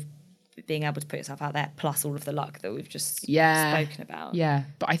combination of being able to put yourself out there plus all of the luck that we've just spoken about.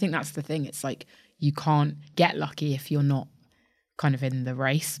 But I think that's the thing. It's like, you can't get lucky if you're not kind of in the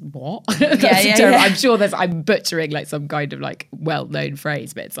race. What? I'm sure I'm butchering, like, some kind of, like, well-known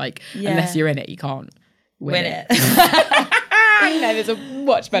phrase, but it's like, unless you're in it, you can't win it. I know there's a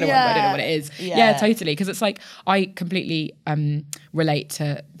much better one, but I don't know what it is. Totally. Because it's like, I completely relate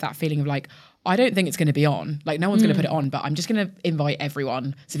to that feeling of, like, I don't think it's going to be on. Like, no one's going to put it on, but I'm just going to invite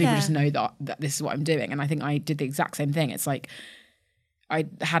everyone so people just know that this is what I'm doing. And I think I did the exact same thing. It's like, I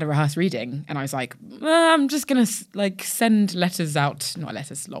had a rehearsed reading and I was like, I'm just going to, like, send letters out, not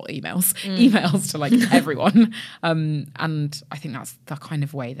letters, emails to, like, everyone. And I think that's the kind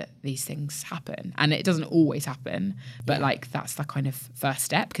of way that these things happen. And it doesn't always happen, but like, that's the kind of first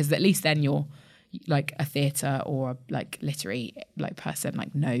step, because at least then you're, like, a theatre or, like, literary, like, person,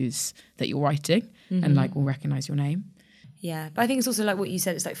 like, knows that you're writing and, like, will recognise your name. But I think it's also like what you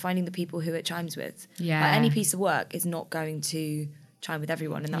said, it's like finding the people who it chimes with. Like, any piece of work is not going to chime with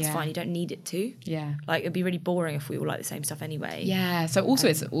everyone, and that's fine. You don't need it to. Like, it'd be really boring if we all like the same stuff anyway. So also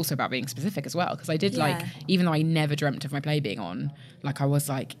it's also about being specific as well, because I did like, even though I never dreamt of my play being on, like, I was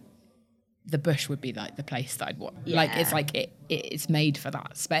like, the Bush would be, like, the place that I'd want. Like, it's like it's made for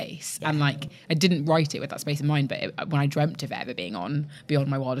that space, and, like, I didn't write it with that space in mind, but when I dreamt of it ever being on Beyond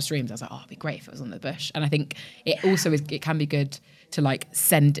My Wildest Dreams, I was like, oh, it'd be great if it was on the Bush. And I think it also is, it can be good to, like,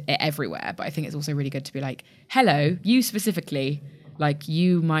 send it everywhere, but I think it's also really good to be like, hello, you specifically, like,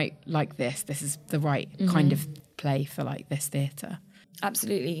 you might like this is the right kind of play for, like, this theatre.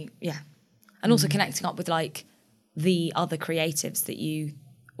 Absolutely. And also connecting up with, like, the other creatives that you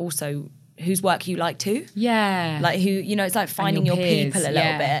also, whose work you like too. Like, who, you know, it's like finding your people a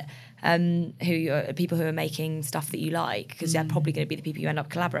little bit, people who are making stuff that you like, because they're probably going to be the people you end up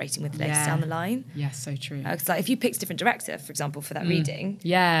collaborating with later down the line. So true. Because, like, if you picked a different director, for example, for that reading,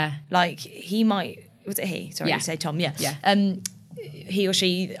 like, he might, was it he? Sorry, you say Tom, he or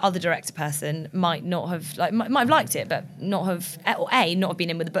she, other director person, might not have might have liked it, but not have not have been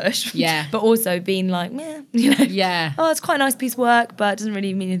in with the bush. Yeah. But also been like, meh, you know. Yeah. Oh, it's quite a nice piece of work, but it doesn't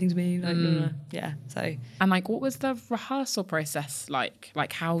really mean anything to me. Like, yeah. So. And like, what was the rehearsal process like?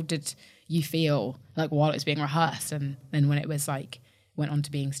 Like, how did you feel like while it was being rehearsed, and then when it was like went on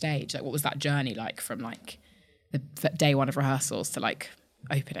to being staged? Like, what was that journey like from like the day one of rehearsals to like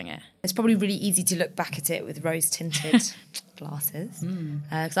opening it? It's probably really easy to look back at it with rose-tinted glasses,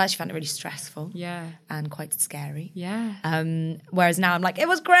 because I actually found it really stressful, and quite scary. Whereas now I'm like, it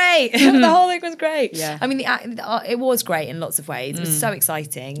was great. The whole thing was great. Yeah. I mean, it was great in lots of ways. It was so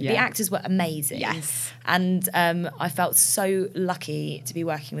exciting. The actors were amazing. Yes. And I felt so lucky to be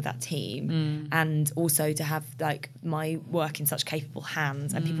working with that team, and also to have like my work in such capable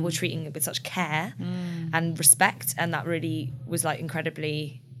hands, and people were treating it with such care and respect, and that really was like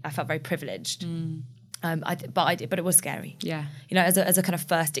incredibly. I felt very privileged. But it was scary. Yeah. You know, as a kind of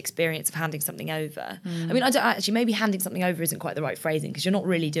first experience of handing something over. I mean, I don't actually, maybe handing something over isn't quite the right phrasing, because you're not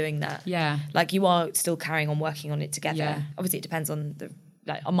really doing that. Yeah. Like, you are still carrying on working on it together. Yeah. Obviously, it depends on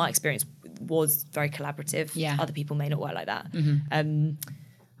on my experience was very collaborative. Yeah. Other people may not work like that.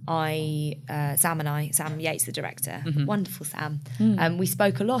 Sam Yates, the director, wonderful Sam, we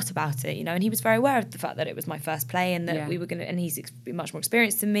spoke a lot about it, you know, and he was very aware of the fact that it was my first play, and that we were going to, and he's much more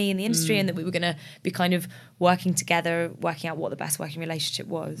experienced than me in the industry, and that we were going to be kind of working together, working out what the best working relationship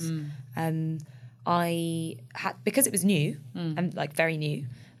was. I had, because it was new, and like very new,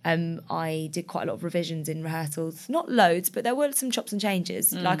 I did quite a lot of revisions in rehearsals. Not loads, but there were some chops and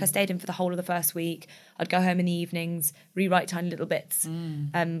changes. Like, I stayed in for the whole of the first week. I'd go home in the evenings, rewrite tiny little bits,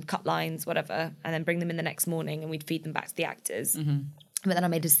 cut lines, whatever, and then bring them in the next morning, and we'd feed them back to the actors. But then I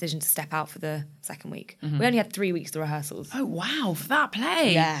made a decision to step out for the second week. We only had 3 weeks to rehearsals. Oh, wow, for that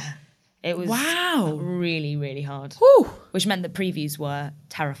play. Yeah. It was wow, really, really hard. Whew. Which meant that previews were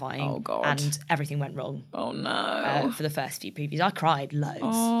terrifying. Oh, God. And everything went wrong. Oh, no. For the first few previews. I cried loads.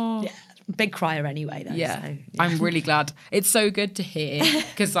 Oh. Yeah. Big crier anyway, though. Yeah. So, yeah. I'm really glad. It's so good to hear,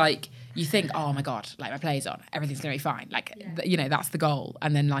 because like, you think, oh my God, like my play's on, everything's gonna be fine. Like, you know, that's the goal.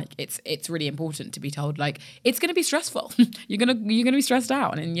 And then like, it's really important to be told, like, it's gonna be stressful. you're gonna be stressed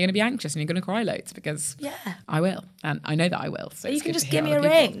out, and you're gonna be anxious, and you're gonna cry loads, because I will, and I know that I will. So you can just to give me hear a other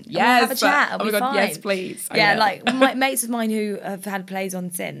people. ring. Yes, Have a chat. It'll be fine. Yes, please. Yeah, like my mates of mine who have had plays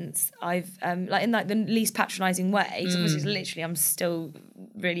on since, I've like in like the least patronising way. So obviously, literally, I'm still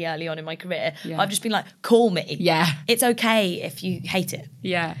really early on in my career. I've just been like, call me. Yeah, it's okay if you hate it.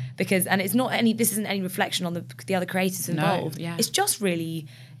 Yeah, because it's not any. This isn't any reflection on the other creators involved. No, yeah. It's just really,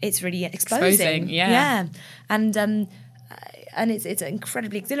 it's really exposing. Yeah. And it's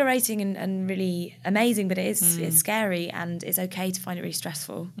incredibly exhilarating and really amazing, but it's scary, and it's okay to find it really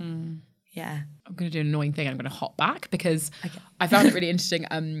stressful. Yeah. I'm going to do an annoying thing. I'm going to hop back, because I found it really interesting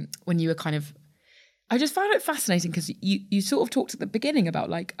when you were kind of, I just found it fascinating, because you sort of talked at the beginning about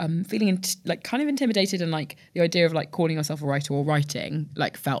like feeling like kind of intimidated, and like the idea of like calling yourself a writer or writing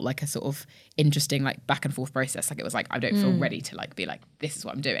like felt like a sort of interesting like back and forth process. Like, it was like, I don't feel ready to like be like, this is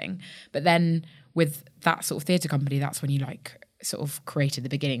what I'm doing. But then with that sort of theatre company, that's when you like sort of created the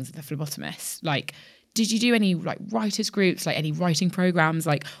beginnings of the Phlebotomist. Like, did you do any like writers groups, like any writing programs,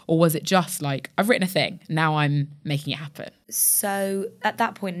 like, or was it just like, I've written a thing, now I'm making it happen? So at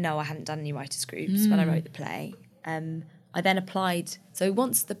that point, no, I hadn't done any writers groups when I wrote the play. I then applied. So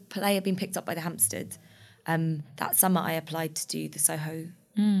once the play had been picked up by the Hampstead, that summer I applied to do the Soho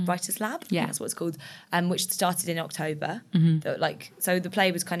Writers Lab. Yeah, that's what it's called, which started in October. So the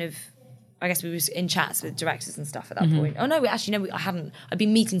play was kind of, I guess we were in chats with directors and stuff at that point. Oh no, I hadn't. I'd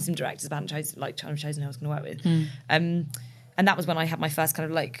been meeting some directors, but I hadn't chosen who I was going to work with. And that was when I had my first kind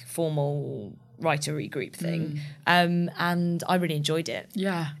of like formal writery group thing. And I really enjoyed it.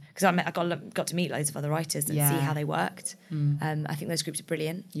 Yeah. Because I got to meet loads of other writers and see how they worked. I think those groups are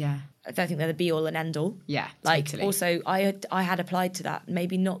brilliant. Yeah. I don't think they're the be all and end all. Yeah, like totally. Also I had applied to that,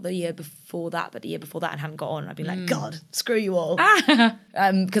 maybe not the year before that, but the year before that, and hadn't got on. I'd been like, God, screw you all.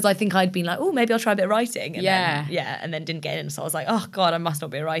 Because I think I'd been like, oh, maybe I'll try a bit of writing. And then didn't get in. So I was like, oh God, I must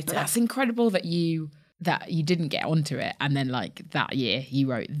not be a writer. But that's incredible that you didn't get onto it, and then like that year you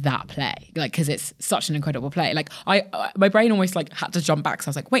wrote that play, like, because it's such an incredible play. Like my brain almost like had to jump back, so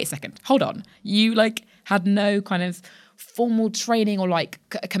I was like, wait a second, hold on, you like had no kind of formal training or like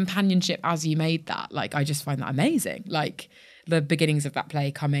companionship as you made that. Like, I just find that amazing, like the beginnings of that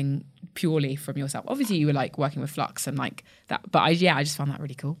play coming purely from yourself. Obviously you were like working with Flux and like that, but I just found that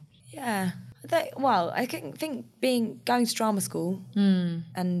really cool. Yeah. I think going to drama school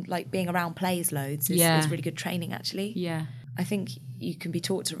and like being around plays loads is really good training, actually. Yeah. I think you can be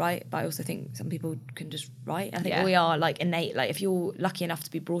taught to write, but I also think some people can just write. I think Yeah. we are like innate. Like if you're lucky enough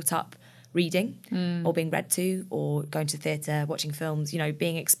to be brought up reading or being read to or going to theatre, watching films, you know,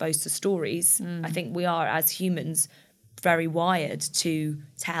 being exposed to stories, I think we are as humans very wired to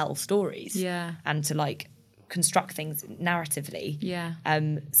tell stories and to like construct things narratively.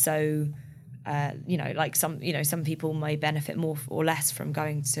 So you know, like some people may benefit more or less from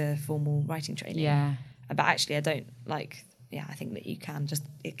going to formal writing training. But actually, I don't like. Yeah, I think that you can just.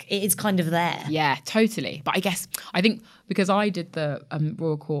 It is kind of there. Yeah, totally. But I think because I did the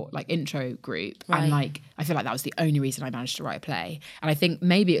Royal Court like intro group, and like I feel like that was the only reason I managed to write a play. And I think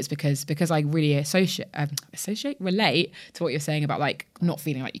maybe it's because I really relate to what you're saying about like not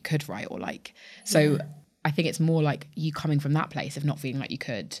feeling like you could write or like so. I think it's more like you coming from that place of not feeling like you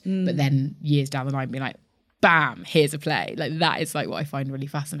could, but then years down the line being like, bam, here's a play. Like that is like what I find really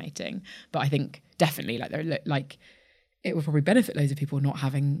fascinating. But I think definitely like there like it would probably benefit loads of people not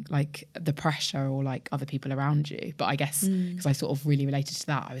having like the pressure or like other people around you. But I guess because I sort of really related to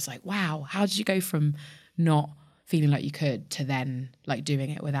that, I was like, wow, how did you go from not feeling like you could to then like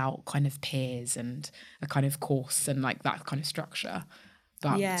doing it without kind of peers and a kind of course and like that kind of structure?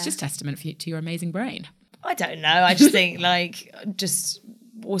 But it's just testament to your amazing brain. I don't know. I just think like just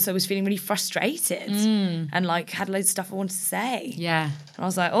also was feeling really frustrated and like had loads of stuff I wanted to say. Yeah. And I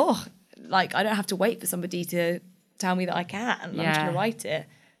was like, oh, like I don't have to wait for somebody to tell me that I can. I'm just going to write it.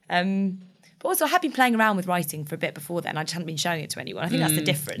 But also I had been playing around with writing for a bit before then. I just hadn't been showing it to anyone. I think that's the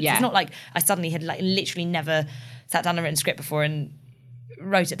difference. Yeah. It's not like I suddenly had like literally never sat down and written a script before and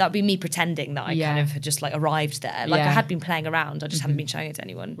wrote it. That would be me pretending that I kind of had just like arrived there. Like I had been playing around, I just hadn't been showing it to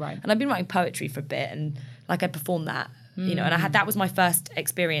anyone. Right. And I've been writing poetry for a bit and like I performed that, you know, and that was my first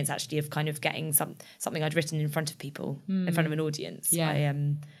experience actually of kind of getting something I'd written in front of people, in front of an audience. Yeah.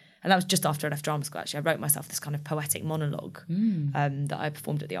 And that was just after I left drama school actually. I wrote myself this kind of poetic monologue that I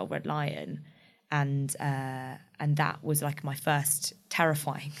performed at the Old Red Lion. And that was like my first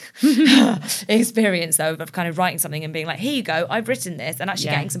terrifying experience though of kind of writing something and being like, here you go, I've written this, and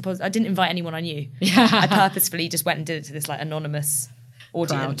actually getting some I didn't invite anyone I knew. I purposefully just went and did it to this like anonymous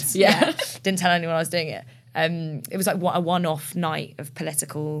audience. Didn't tell anyone I was doing it. It was like a one-off night of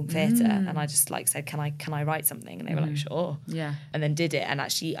political theatre, and I just like said, can I write something? And they were like, sure. And then did it, and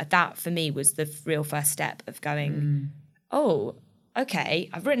actually that for me was the real first step of going, oh, okay,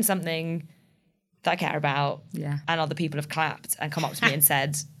 I've written something that I care about, and other people have clapped and come up to me and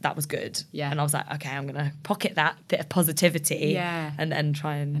said that was good, and I was like, okay, I'm gonna pocket that bit of positivity, and then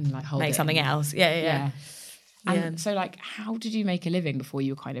try and like make something else. And so like, how did you make a living before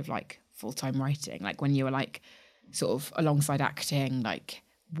you were kind of like full-time writing? Like when you were like sort of alongside acting, like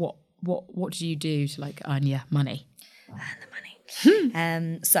what do you do to like earn your money? The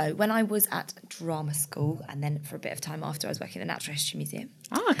money. So when I was at drama school, and then for a bit of time after, I was working at the Natural History Museum.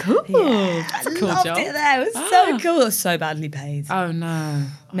 Oh, cool. That's a cool loved job. it there. It was so cool. It was so badly paid. Oh no.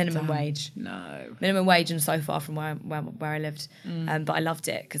 Minimum wage. No. Minimum wage, and so far from where I lived. But I loved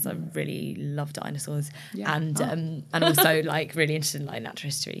it because I really loved dinosaurs, and also like really interested in like natural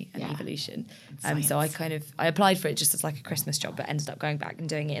history and evolution. So I applied for it just as like a Christmas job, but ended up going back and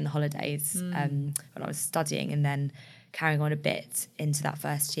doing it in the holidays when I was studying, and then carrying on a bit into that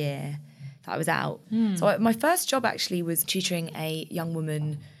first year that I was out. So my first job actually was tutoring a young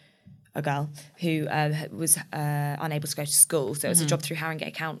woman, a girl, who was unable to go to school. So it was a job through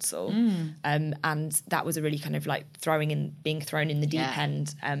Haringey Council. And that was a really kind of like being thrown in the deep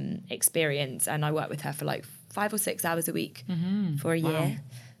end experience. And I worked with her for like 5 or 6 hours a week for a year.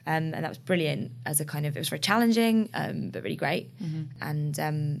 And that was brilliant as a kind of, it was very challenging, but really great.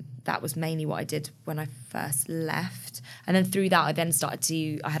 And that was mainly what I did when I first left. And then through that, I then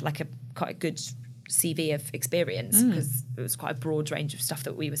I had like quite a good CV of experience because it was quite a broad range of stuff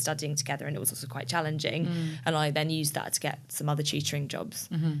that we were studying together, and it was also quite challenging. And I then used that to get some other tutoring jobs.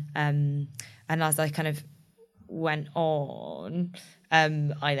 And as I kind of went on,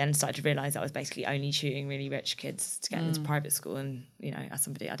 I then started to realise I was basically only tutoring really rich kids to get them into private school. And, you know, as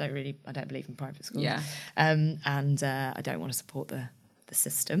somebody, I don't believe in private school. And I don't want to support the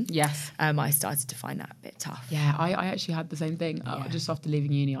system. I started to find that a bit tough. I actually had the same thing. Just after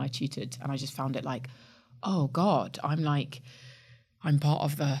leaving uni, I tutored, and I just found it like, oh God, I'm part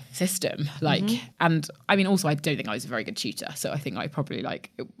of the system. Like, and I mean, also I don't think I was a very good tutor. So I think I probably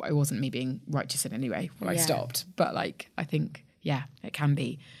like, it wasn't me being righteous in any way when I stopped. But like, I think, it can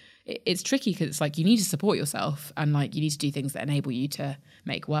be. It's tricky because it's like, you need to support yourself, and like, you need to do things that enable you to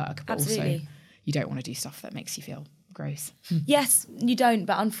make work. But also, you don't want to do stuff that makes you feel gross. Yes, you don't.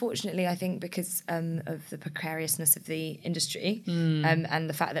 But unfortunately, I think because of the precariousness of the industry and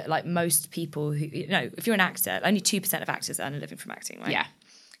the fact that like most people who, if you're an actor, only 2% of actors earn a living from acting, right? Yeah.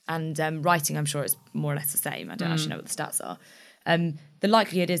 And writing, I'm sure it's more or less the same. I don't actually know what the stats are. The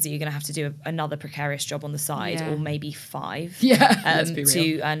likelihood is that you're going to have to do another precarious job on the side, or maybe 5, let's be real.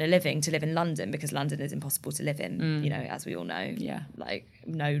 to earn a living, to live in London, because London is impossible to live in, as we all know. Yeah. Like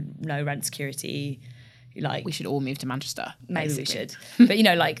no rent security. Like We should all move to Manchester. maybe basically. we should.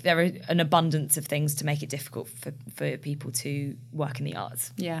 But, like there are an abundance of things to make it difficult for people to work in the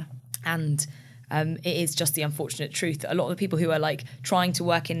arts. Yeah. And it is just the unfortunate truth that a lot of the people who are like trying to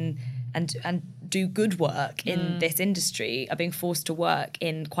work in and do good work in this industry are being forced to work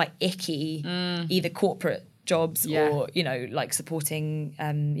in quite icky either corporate jobs or like supporting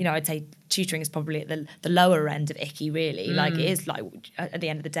I'd say tutoring is probably at the lower end of icky, really. Like it is like at the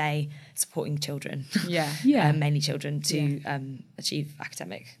end of the day supporting children, mainly children to achieve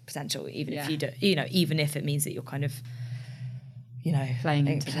academic potential, even if you do, even if it means that you're kind of playing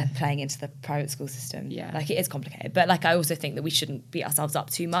into the private school system. Like it is complicated, but like I also think that we shouldn't beat ourselves up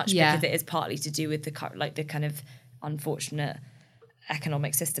too much because it is partly to do with the kind of unfortunate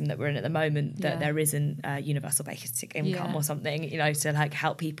economic system that we're in at the moment, that there isn't a universal basic income or something, to like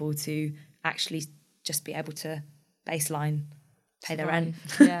help people to actually just be able to baseline pay their rent.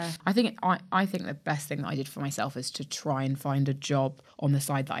 I think the best thing that I did for myself is to try and find a job on the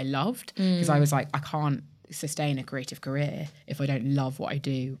side that I loved, because I was like, I can't sustain a creative career if I don't love what I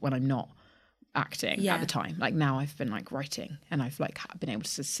do when I'm not acting at the time. Like now I've been like writing and I've like been able to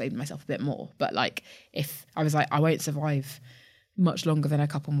sustain myself a bit more, but like if I was like, I won't survive much longer than a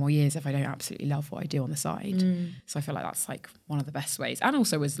couple more years if I don't absolutely love what I do on the side. So I feel like that's like one of the best ways, and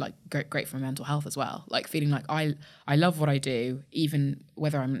also was like great for my mental health as well, like feeling like I love what I do, even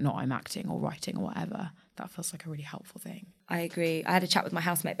whether I'm acting or writing or whatever. That feels like a really helpful thing. I agree. I had a chat with my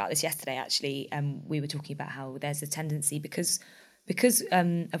housemate about this yesterday, actually. We were talking about how there's a tendency, because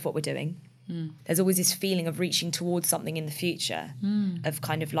of what we're doing, there's always this feeling of reaching towards something in the future, of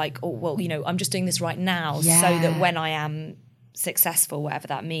kind of like, oh, well, I'm just doing this right now so that when I am successful, whatever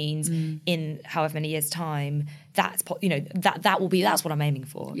that means, in however many years' time, that's what I'm aiming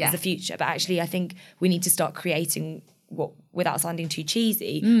for, is the future. But actually, I think we need to start creating without sounding too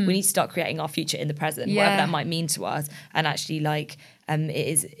cheesy, we need to start creating our future in the present, whatever that might mean to us. And actually, like,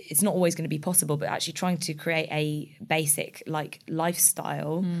 it's not always going to be possible, but actually trying to create a basic like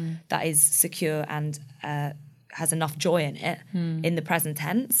lifestyle that is secure and has enough joy in it in the present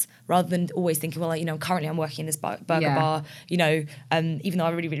tense, rather than always thinking, well, currently I'm working in this burger bar, even though I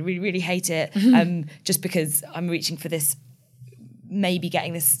really, really, really, really hate it, just because I'm reaching for this, maybe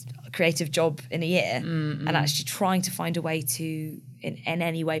getting this creative job in a year, and actually trying to find a way to, in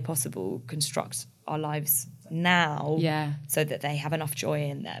any way possible, construct our lives now so that they have enough joy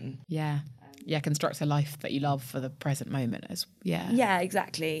in them. Construct a life that you love for the present moment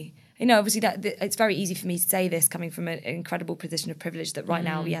Exactly. Obviously that it's very easy for me to say this coming from an incredible position of privilege, that right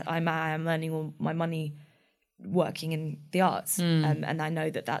now I am earning all my money working in the arts, and I know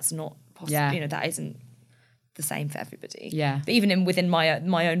that that's not possible. That isn't the same for everybody. But even within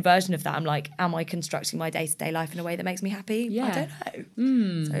my own version of that, I'm like, am I constructing my day-to-day life in a way that makes me happy? I don't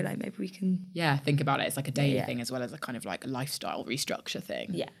know. So like maybe we can think about it. It's like a daily thing as well as a kind of like a lifestyle restructure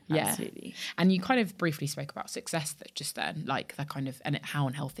thing. Absolutely. And you kind of briefly spoke about success just then, like that kind of, and how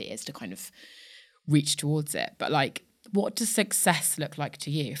unhealthy it is to kind of reach towards it. But like, what does success look like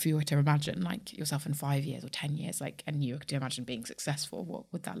to you? If you were to imagine like yourself in 5 years or 10 years, like, and you were to imagine being successful, what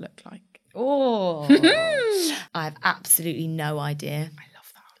would that look like? Oh, I have absolutely no idea. I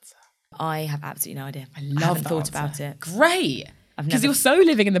love that answer. I have absolutely no idea. I haven't thought about it. Great. Because you're so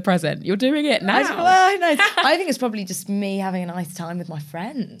living in the present. You're doing it now. I know. I think it's probably just me having a nice time with my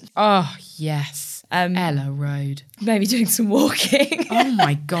friends. Oh, yes. Ella Road. Maybe doing some walking. Oh,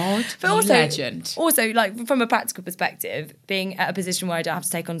 my God. But also, legend. Also, like, from a practical perspective, being at a position where I don't have to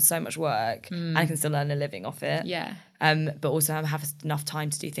take on so much work and I can still earn a living off it. But also have enough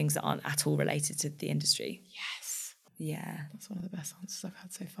time to do things that aren't at all related to the industry. Yes. Yeah. That's one of the best answers I've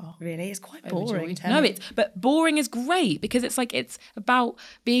had so far. Really? It's quite boring. No, but boring is great, because it's like, it's about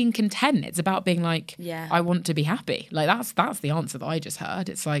being content. It's about being like, I want to be happy. Like that's the answer that I just heard.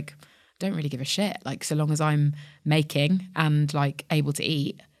 It's like, don't really give a shit. Like, so long as I'm making and like able to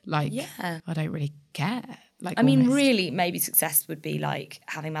eat, like, I don't really care. Like, I mean, really, maybe success would be like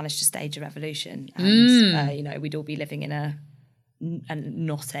having managed to stage a revolution, and we'd all be living in a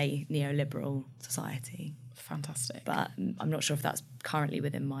not a neoliberal society. Fantastic. But I'm not sure if that's currently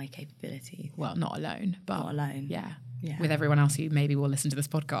within my capability. Well, not alone, but not alone. Yeah. with everyone else who maybe will listen to this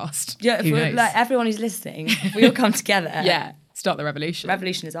podcast. Yeah, Who knows? like everyone who's listening, if we all come together. Yeah, start the revolution.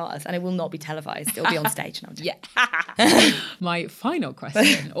 Revolution is ours, and it will not be televised. It'll be on stage. Now. My final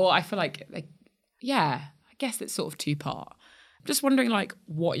question, or I feel like, I guess it's sort of two-part. I'm just wondering, like,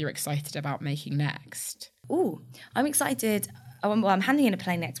 what you're excited about making next. Ooh, I'm excited. Well, I'm handing in a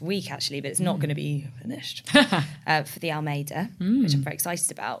play next week, actually, but it's not going to be finished for the Almeida, which I'm very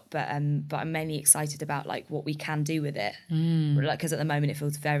excited about. But I'm mainly excited about like what we can do with it, like because at the moment it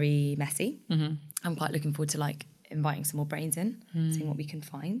feels very messy. I'm quite looking forward to like inviting some more brains in, seeing what we can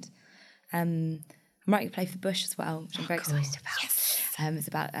find. I'm writing a play for the Bush as well, which I'm very excited about. Yes. It's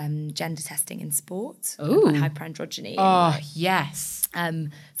about gender testing in sport, like hyperandrogyny. Oh, yes.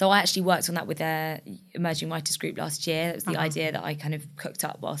 So I actually worked on that with their emerging writers group last year. It was the idea that I kind of cooked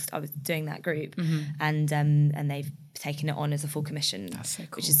up whilst I was doing that group, and they've taken it on as a full commission, That's so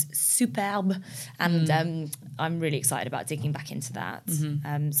cool. which is superb. And I'm really excited about digging back into that.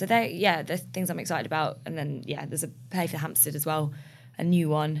 So there's things I'm excited about, and then there's a play for Hampstead as well, a new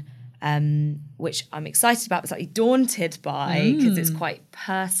one. Which I'm excited about, but slightly daunted by because it's quite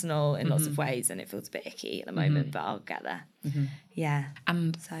personal in lots of ways, and it feels a bit icky at the moment, but I'll get there. Yeah.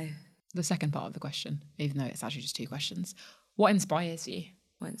 And so the second part of the question, even though it's actually just two questions, what inspires you?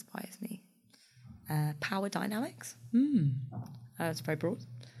 what inspires me? Power dynamics. That's very broad.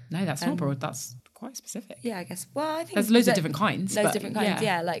 No, that's not broad. That's quite specific. Yeah, I guess. Well, I think There's loads of different kinds. Loads but of different kinds.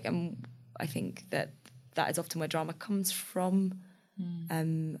 Yeah, like I think that is often where drama comes from.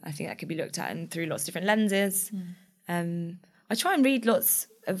 I think that could be looked at through lots of different lenses. I try and read lots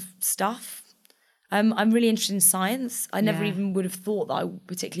of stuff. I'm really interested in science. I never even would have thought that I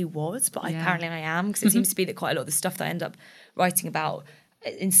particularly was, but apparently I am, because it seems to be that quite a lot of the stuff that I end up writing about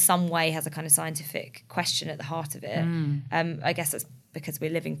in some way has a kind of scientific question at the heart of it. I guess that's because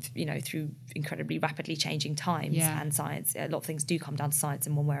we're living through incredibly rapidly changing times, and science, a lot of things do come down to science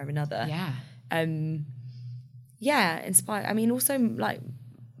in one way or another. Inspire. I mean, also like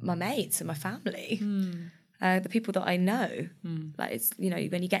my mates and my family, the people that I know. Like it's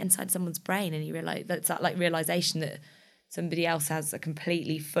when you get inside someone's brain and you realize that's that like realization that somebody else has a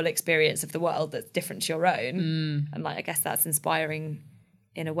completely full experience of the world that's different to your own, and like I guess that's inspiring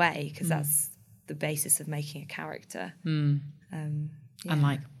in a way because that's the basis of making a character. And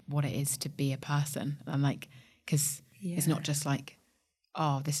like what it is to be a person, and like because it's not just like,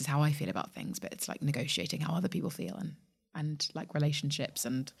 oh, this is how I feel about things, but it's like negotiating how other people feel and like relationships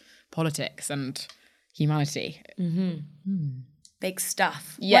and politics and humanity. Big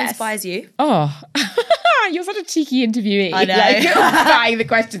stuff. Yes. What inspires you? Oh, you're such a cheeky interviewee. I know. Like, you're batting the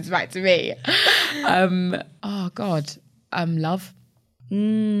questions back to me. Love.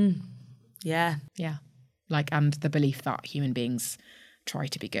 Yeah. Yeah. Like, and the belief that human beings try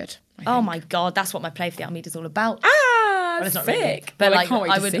to be good. Oh my God, that's what my play for the Almeida is all about. Well, It's not sick. really, but Well, like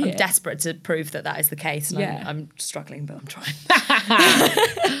I'm it. desperate to prove that is the case. And Yeah. I'm struggling, but I'm trying.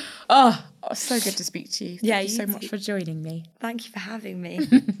 Oh, so good to speak to you. Thank you so you much too. for joining me. Thank you for having me.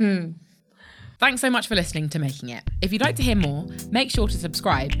 Thanks so much for listening to Making It. If you'd like to hear more, make sure to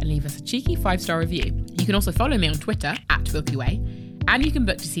subscribe and leave us a cheeky 5-star review. You can also follow me on Twitter @WilkieWay, and you can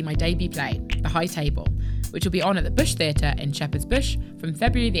book to see my debut play, The High Table, which will be on at the Bush Theatre in Shepherd's Bush from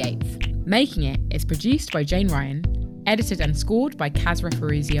February the 8th. Making It is produced by Jane Ryan, edited and scored by Kazra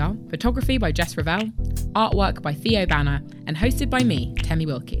Faruzia, photography by Jess Ravel, artwork by Theo Banner, and hosted by me, Temi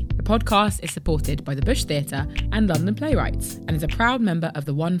Wilkie. The podcast is supported by the Bush Theatre and London Playwrights, and is a proud member of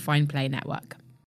the One Fine Play Network.